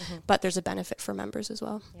members, but there's a benefit for members as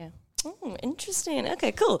well. Yeah. Oh, interesting.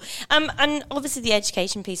 Okay, cool. And obviously the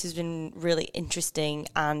education piece has been really interesting,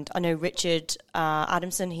 and I know Richard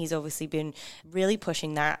Adamson, he's obviously been really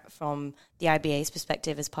pushing that from the IBA's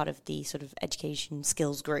perspective as part of the sort of education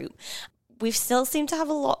skills group. We've still seemed to have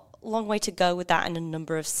a long way to go with that in a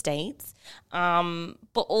number of states.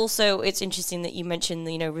 But also it's interesting that you mentioned,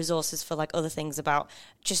 resources for like other things about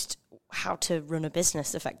just how to run a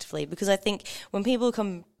business effectively, because I think when people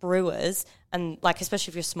become brewers, and like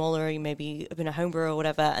especially if you're smaller, you maybe have been a home brewer or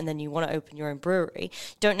whatever, and then you want to open your own brewery,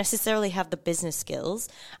 you don't necessarily have the business skills.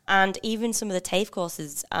 And even some of the TAFE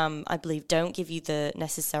courses, I believe, don't give you the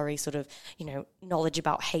necessary sort of, knowledge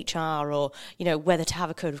about HR or, whether to have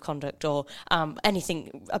a code of conduct or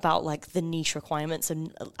anything about like the niche requirements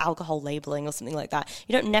and alcohol labeling or something like that.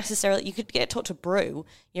 You could get taught to brew.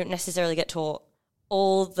 You don't necessarily get taught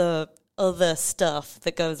all the other stuff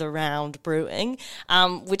that goes around brewing,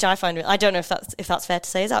 which I find, I don't know if that's fair to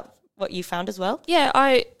say. Is that what you found as well? Yeah,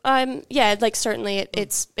 like certainly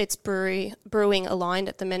it's brewing aligned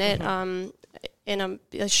at the minute. And I'm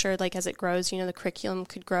sure like as it grows, the curriculum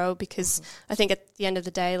could grow, because I think at the end of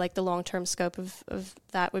the day, like the long-term scope of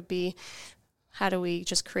that would be, how do we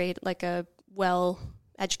just create like a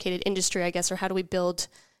well-educated industry, I guess, or how do we build,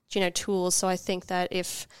 tools? So I think that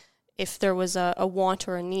if there was a want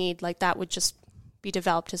or a need, like that would just be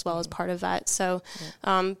developed as well as part of that. So,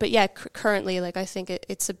 but yeah, currently, like I think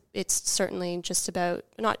it's certainly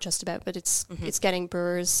not just about, but it's getting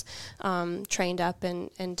brewers trained up and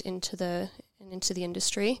into the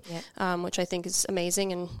industry, which I think is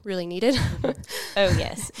amazing and really needed. Oh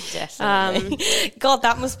yes, definitely. God,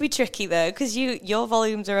 that must be tricky though, because your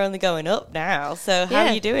volumes are only going up now. So how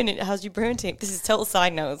are you doing it? How's your brewing team? This is a total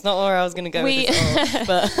side note. It's not where I was going to go with this all,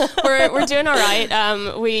 but we're doing all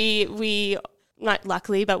right. We not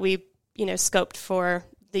luckily, but we scoped for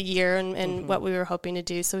the year and what we were hoping to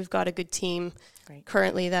do. So we've got a good team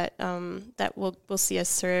currently that will see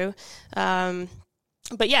us through.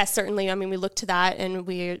 But yeah, certainly, I mean, we look to that, and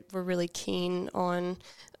we're really keen on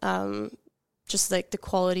just like the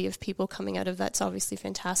quality of people coming out of that's obviously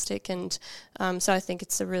fantastic. And so I think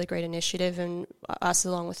it's a really great initiative, and us,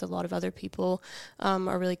 along with a lot of other people,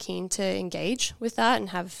 are really keen to engage with that and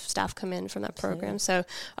have staff come in from that program. So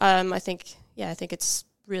I think it's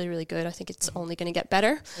really, really good. I think it's only going to get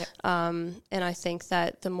better. Yep. And I think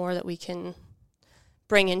that the more that we can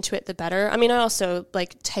bring into it, the better. I mean, I also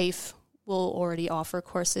like TAFE will already offer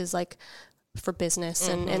courses like for business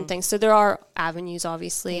and things. So there are avenues,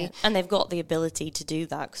 obviously. Yeah. And they've got the ability to do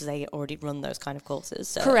that because they already run those kind of courses.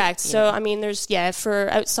 So, correct. So, I mean, there's, for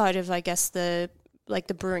outside of, I guess, the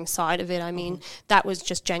brewing side of it, I mean, that was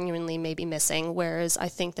just genuinely maybe missing. Whereas I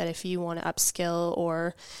think that if you want to upskill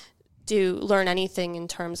or learn anything in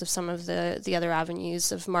terms of some of the other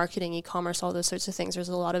avenues of marketing, e-commerce, all those sorts of things, there's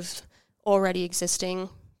a lot of already existing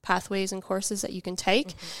pathways and courses that you can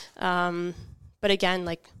take. But again,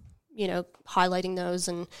 highlighting those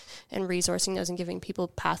and resourcing those and giving people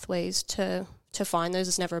pathways to find those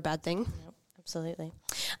is never a bad thing. Yep, absolutely.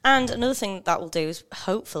 And another thing that will do is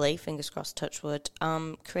hopefully, fingers crossed, touch wood,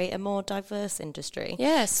 create a more diverse industry.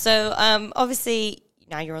 Yes. So obviously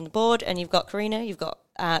now you're on the board and you've got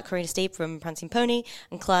Karina Steep from Prancing Pony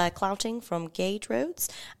and Claire Clouting from Gage Roads.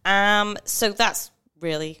 So that's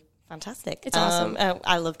really fantastic. It's awesome.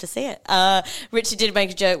 I love to see it. Richard did make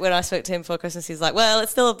a joke when I spoke to him before Christmas. He's like, well,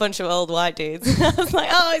 it's still a bunch of old white dudes. I was like,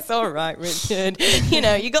 oh, it's all right, Richard.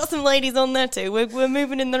 You got some ladies on there too. We're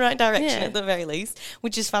moving in the right direction at the very least,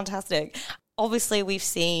 which is fantastic. Obviously, we've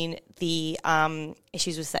seen the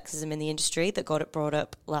issues with sexism in the industry that got it brought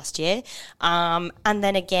up last year. And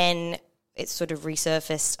then again, it's sort of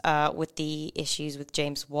resurfaced with the issues with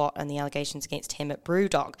James Watt and the allegations against him at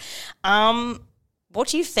Brewdog. What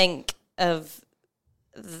do you think of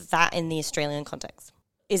that in the Australian context?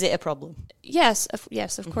 Is it a problem? Yes,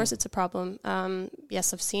 of course it's a problem.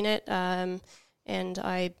 Yes, I've seen it, and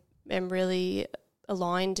I am really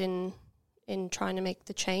aligned in trying to make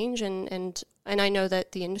the change, and I know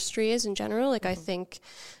that the industry is in general. Like I think,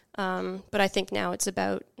 but I think now it's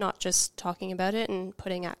about not just talking about it and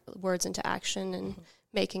putting words into action and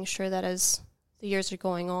making sure that as the years are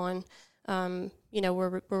going on,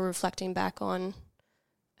 we're reflecting back on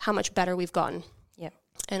how much better we've gotten. Yeah.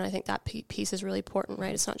 And I think that piece is really important,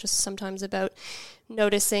 right? It's not just sometimes about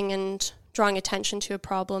noticing and drawing attention to a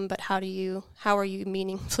problem, but how are you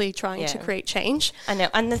meaningfully trying to create change? I know,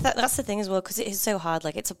 and that's the thing as well, because it is so hard.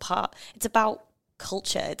 Like it's about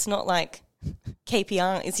culture. It's not like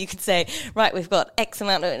KPIs. You could say, right, we've got X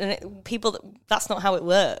amount of people. That's not how it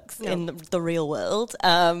works in the real world.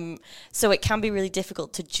 So it can be really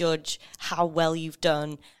difficult to judge how well you've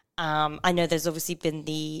done. I know there's obviously been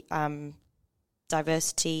the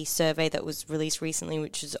diversity survey that was released recently,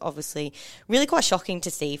 which is obviously really quite shocking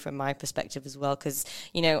to see from my perspective as well, because,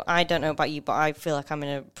 I don't know about you, but I feel like I'm in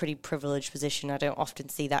a pretty privileged position. I don't often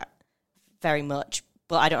see that very much,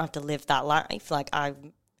 but I don't have to live that life. Like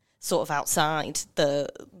I'm sort of outside the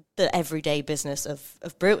everyday business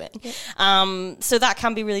of brewing. Yeah. So that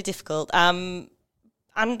can be really difficult. And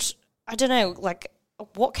I don't know, like,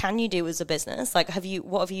 what can you do as a business? Like,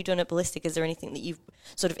 what have you done at Ballistic? Is there anything that you've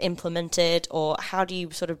sort of implemented, or how do you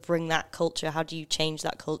sort of bring that culture? How do you change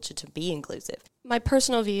that culture to be inclusive? My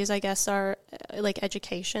personal views, I guess, are like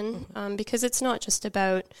education, because it's not just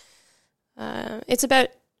about, it's about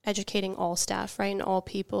educating all staff, right, and all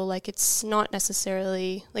people. Like, it's not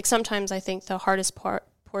necessarily, like, sometimes I think the hardest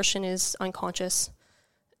portion is unconscious.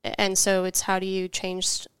 And so it's how do you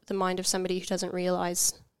change the mind of somebody who doesn't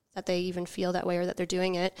realize that they even feel that way or that they're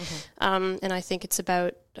doing it. And I think it's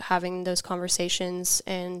about having those conversations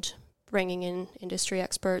and bringing in industry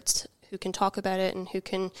experts who can talk about it and who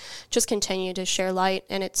can just continue to share light.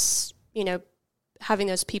 And it's, having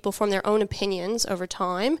those people form their own opinions over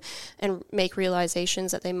time and make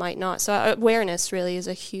realizations that they might not. So awareness really is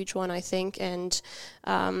a huge one, I think. And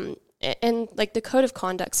like the code of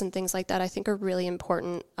conducts and things like that, I think are really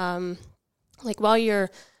important. Like while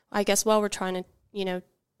we're trying to,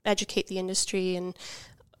 educate the industry and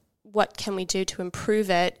what can we do to improve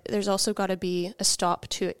it, there's also got to be a stop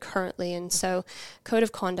to it currently. And so code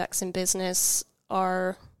of conducts in business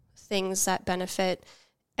are things that benefit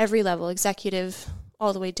every level, executive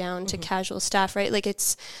all the way down to casual staff, right? Like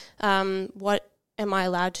it's what am I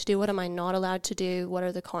allowed to do? What am I not allowed to do? What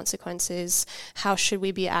are the consequences? How should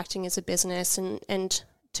we be acting as a business, and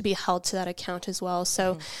to be held to that account as well.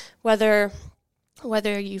 So whether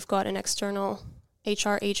you've got an external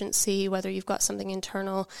HR agency, whether you've got something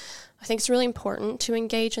internal, I think it's really important to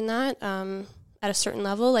engage in that at a certain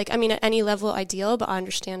level. Like, I mean, at any level, ideal, but I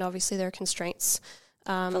understand obviously there are constraints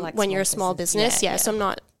when you're a small business. Yeah. So I'm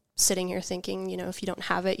not sitting here thinking, if you don't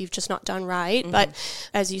have it, you've just not done right. But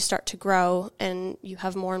as you start to grow and you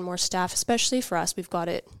have more and more staff, especially for us, we've got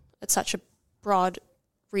it at such a broad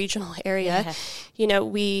regional area,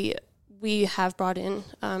 we have brought in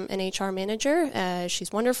an HR manager.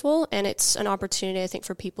 She's wonderful, and it's an opportunity, I think,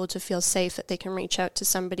 for people to feel safe that they can reach out to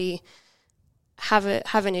somebody, have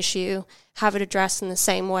an issue, have it addressed in the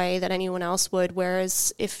same way that anyone else would.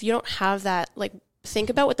 Whereas if you don't have that, like,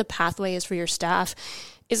 think about what the pathway is for your staff.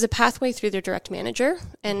 Is the pathway through their direct manager?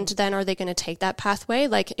 And then are they going to take that pathway?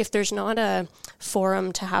 Like, if there's not a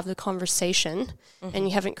forum to have the conversation and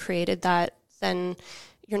you haven't created that, then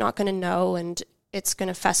you're not going to know, and it's going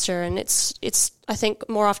to fester, and it's I think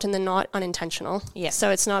more often than not unintentional. Yeah. So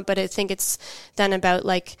it's not, but I think it's then about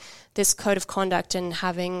like this code of conduct and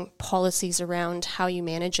having policies around how you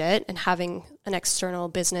manage it, and having an external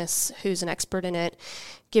business who's an expert in it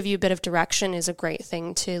give you a bit of direction is a great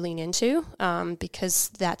thing to lean into, because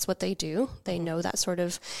that's what they do. They know that sort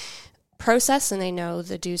of process, and they know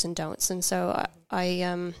the do's and don'ts. And so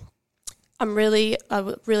I really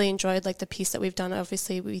enjoyed like the piece that we've done.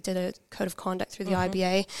 Obviously, we did a code of conduct through the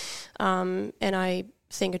IBA, and I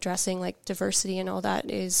think addressing like diversity and all that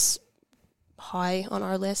is high on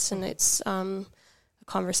our list, and it's a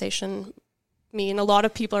conversation me and a lot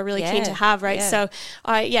of people are really keen to have, right? So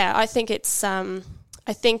I think it's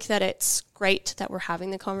I think that it's great that we're having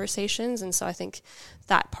the conversations, and so I think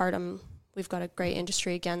that part we've got a great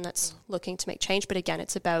industry again that's looking to make change, but again,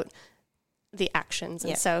 it's about the actions.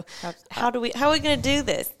 And so how are we going to do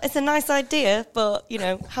this? It's a nice idea, but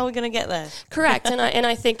how are we going to get there? Correct. And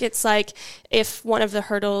I think it's like, if one of the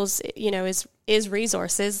hurdles, is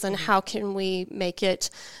resources, then how can we make it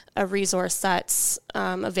a resource that's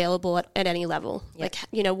available at any level? Like,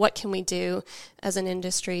 what can we do as an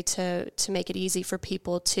industry to make it easy for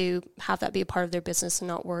people to have that be a part of their business and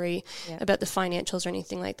not worry about the financials or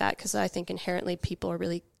anything like that? Because I think inherently people are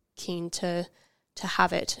really keen to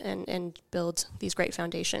have it and build these great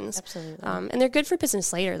foundations. Absolutely. And they're good for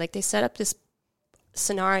business later. Like, they set up this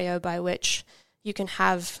scenario by which you can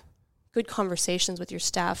have good conversations with your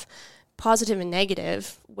staff, positive and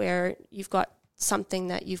negative, where you've got something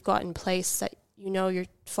that you've got in place that you're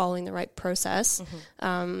following the right process,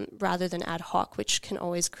 rather than ad hoc, which can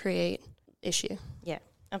always create issue. Yeah.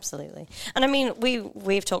 Absolutely. And I mean,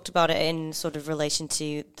 we've talked about it in sort of relation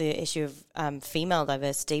to the issue of female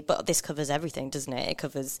diversity, but this covers everything, doesn't it? It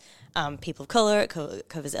covers people of colour, it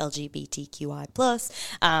covers LGBTQI+,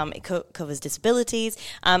 it covers disabilities.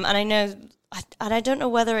 And I know, and I don't know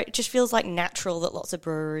whether it just feels like natural that lots of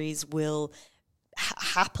breweries will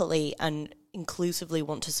happily and inclusively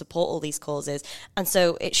want to support all these causes, and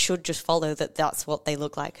so it should just follow that that's what they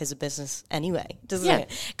look like as a business anyway, doesn't it?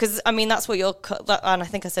 Because I mean, that's what and I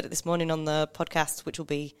think I said it this morning on the podcast, which will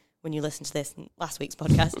be when you listen to this, last week's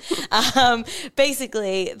podcast.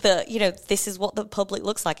 Basically, this is what the public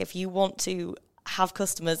looks like. If you want to have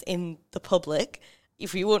customers in the public,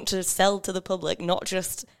 if you want to sell to the public, not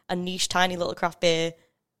just a niche, tiny little craft beer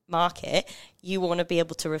market, you want to be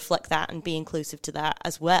able to reflect that and be inclusive to that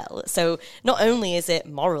as well. So not only is it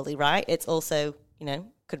morally right, it's also,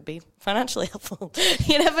 could be financially helpful.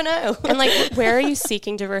 You never know. And like, where are you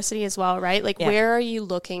seeking diversity as well, right? Like, where are you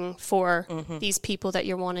looking for these people that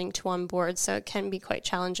you're wanting to onboard? So it can be quite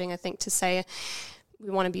challenging, I think, to say we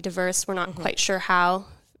want to be diverse. We're not quite sure how.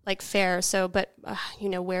 Like, fair. So, but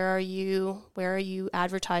where are you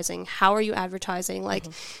advertising? How are you advertising? Like,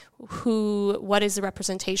 what is the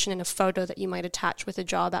representation in a photo that you might attach with a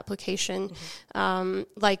job application?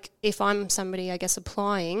 Like, if I'm somebody, I guess,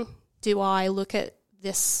 applying, do I look at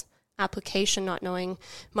this application not knowing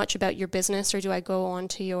much about your business, or do I go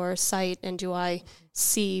onto your site and do I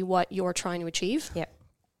see what you're trying to achieve? Yeah.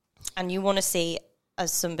 And you want to see,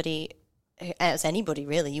 as anybody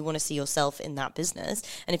really, you want to see yourself in that business,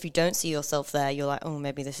 and if you don't see yourself there, you're like, oh,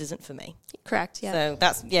 maybe this isn't for me. Correct. Yeah.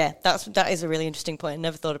 So that is a really interesting point. I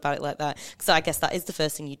never thought about it like that, because I guess that is the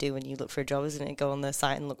first thing you do when you look for a job, isn't it? Go on their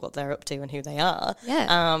site and look what they're up to and who they are.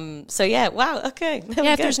 Yeah. So yeah, wow. Okay.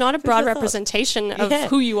 If there's not a broad representation of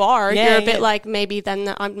who you are, you're a bit like, maybe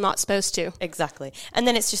then I'm not supposed to. Exactly. And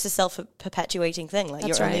then it's just a self-perpetuating thing. Like,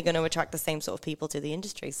 That's you're right. only going to attract the same sort of people to the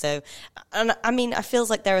industry. So, and I mean, I feels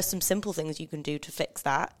like there are some simple things you can do to fix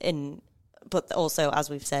that, but also, as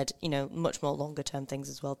we've said, much more longer term things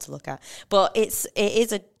as well to look at. But it's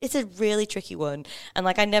a really tricky one, and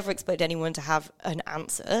like, I never expect anyone to have an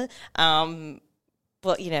answer.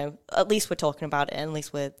 But at least we're talking about it, and at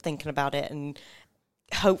least we're thinking about it, and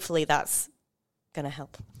hopefully that's going to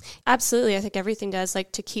help. Absolutely. I think everything does,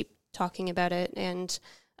 like, to keep talking about it, and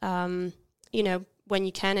when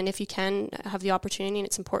you can, and if you can have the opportunity and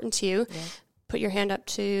it's important to you, put your hand up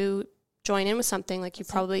to join in with something. Like, you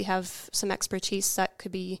probably have some expertise that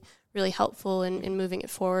could be really helpful in moving it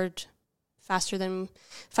forward faster than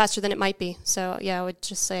it might be. So yeah, I would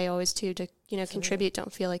just say always to contribute.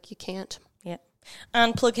 Don't feel like you can't. Yeah.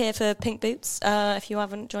 And plug here for Pink Boots. If you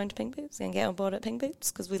haven't joined Pink Boots, then get on board at Pink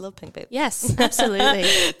Boots, because we love Pink Boots. Yes, absolutely.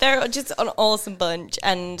 They're just an awesome bunch,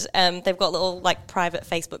 and they've got a little like private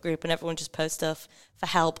Facebook group, and everyone just posts stuff for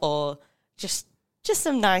help or just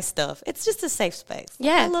some nice stuff. It's just a safe space.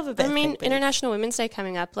 Yeah. I love a bit of Pink Boots. International Women's Day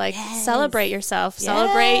coming up. Like, celebrate yourself.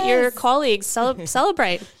 Celebrate your colleagues.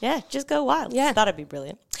 Celebrate. Yeah, just go wild. Yeah. That'd be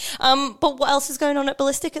brilliant. But what else is going on at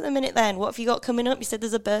Ballistic at the minute then? What have you got coming up? You said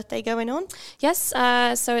there's a birthday going on? Yes.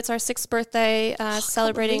 So it's our 6th birthday,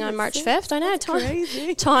 celebrating on March 5th. I know.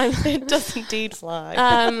 Crazy. Time. It does indeed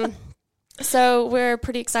fly. So we're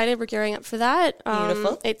pretty excited. We're gearing up for that.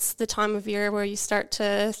 Beautiful. It's the time of year where you start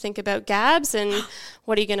to think about gabs and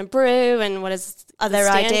what are you going to brew and what is are there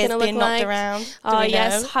the ideas look being knocked like? around? Oh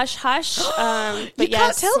yes, hush hush. But you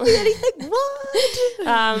can't tell me anything.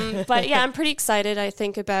 What? But yeah, I'm pretty excited. I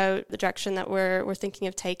think about the direction that we're thinking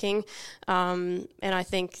of taking, and I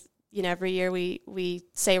think every year we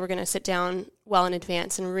say we're going to sit down well in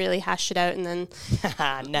advance and really hash it out, and then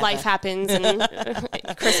life happens and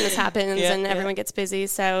Christmas happens and everyone gets busy.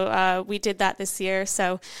 So we did that this year.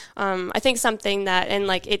 So I think something that, and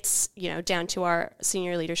like, it's down to our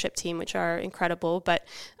senior leadership team, which are incredible, but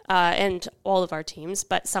and all of our teams,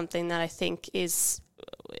 but something that I think is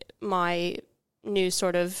my new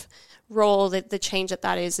sort of role, the change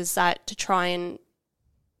that is that to try and,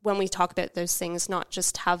 when we talk about those things, not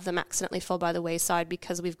just have them accidentally fall by the wayside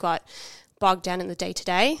because we've got bogged down in the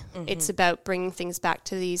day-to-day. It's about bringing things back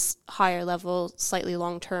to these higher level, slightly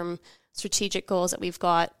long-term strategic goals that we've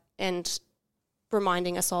got, and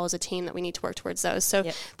reminding us all as a team that we need to work towards those. So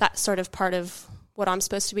that's sort of part of what I'm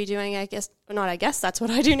supposed to be doing, I guess. Not I guess, that's what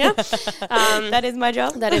I do now. That is my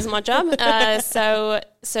job. That is my job. So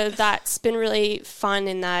that's been really fun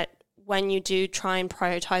in that when you do try and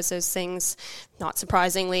prioritize those things, not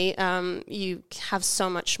surprisingly, you have so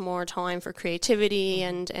much more time for creativity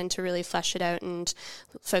and to really flesh it out and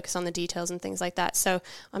focus on the details and things like that. So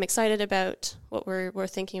I'm excited about what we're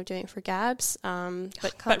thinking of doing for Gabs.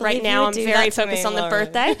 But right now I'm very focused on the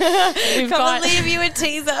birthday. Can't believe you would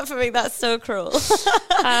tease that for me. That's so cruel.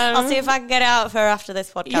 I'll see if I can get it out for her after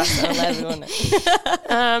this podcast.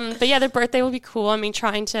 But yeah, the birthday will be cool. I mean,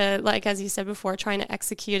 trying to, like, as you said before, trying to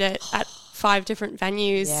execute it at 5 different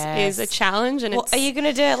venues is a challenge. And are you going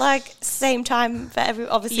to do it like same time for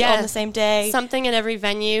obviously on the same day? Something at every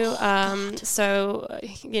venue. So,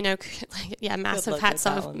 you know, massive hats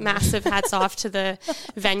off to the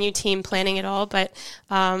venue team planning it all. But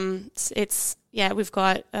we've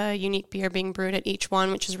got a unique beer being brewed at each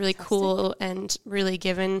one, which is really cool, and really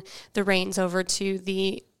given the reins over to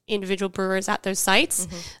the individual brewers at those sites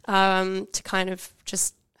to kind of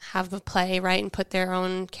just have the play, right, and put their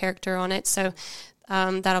own character on it. So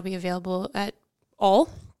that'll be available at all.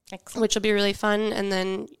 Excellent. Which will be really fun. And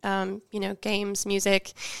then, games,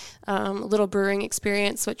 music, a little brewing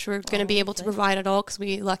experience, which we're going to be able to provide at all because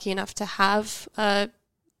we're lucky enough to have a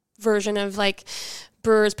version of like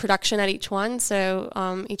brewers production at each one. So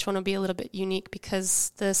each one will be a little bit unique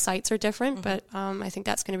because the sites are different. But I think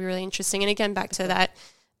that's going to be really interesting. And again, back to that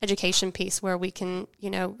education piece where we can,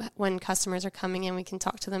 when customers are coming in, we can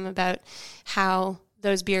talk to them about how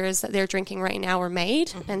those beers that they're drinking right now were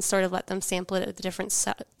made and sort of let them sample it at the different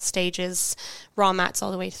stages, raw mats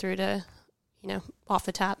all the way through to, off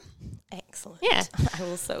the tap. Excellent. Yeah. I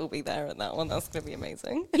will so be there at that one. That's going to be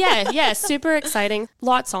amazing. Yeah. Super exciting.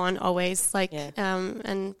 Lots on always,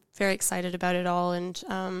 and very excited about it all. And,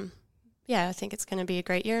 I think it's going to be a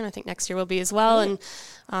great year, and I think next year will be as well. And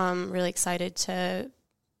really excited to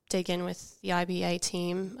dig in with the IBA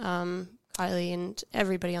team. Kylie and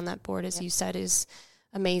everybody on that board, as you said, is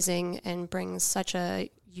amazing and brings such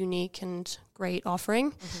a unique and great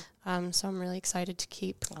offering. So I'm really excited to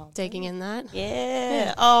keep digging in that.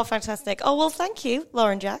 Yeah. Oh, fantastic. Oh, well, thank you,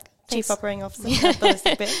 Lauren Jack, Chief Operating Officer of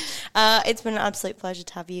Ballistic Beer. It's been an absolute pleasure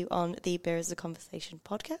to have you on the Beer is a Conversation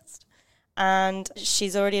podcast. And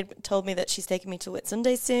she's already told me that she's taking me to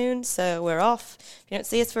Whitsunday soon, so we're off. If you don't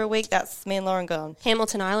see us for a week, that's me and Lauren gone.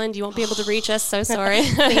 Hamilton Island, you won't be able to reach us, so sorry.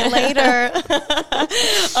 See you later.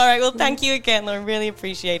 All right, well, thank you again, Lauren. Really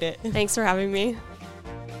appreciate it. Thanks for having me.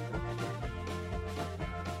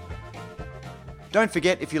 Don't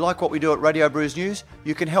forget, if you like what we do at Radio Brews News,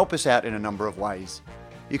 you can help us out in a number of ways.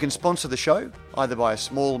 You can sponsor the show, either by a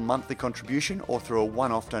small monthly contribution or through a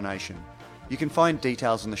one-off donation. You can find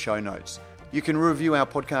details in the show notes. You can review our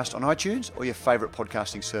podcast on iTunes or your favourite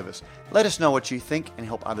podcasting service. Let us know what you think and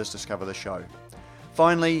help others discover the show.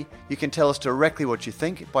 Finally, you can tell us directly what you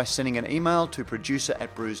think by sending an email to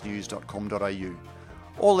producer@brewsnews.com.au.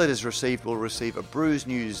 All letters received will receive a Brews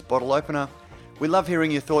News bottle opener. We love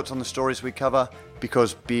hearing your thoughts on the stories we cover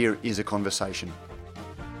because beer is a conversation.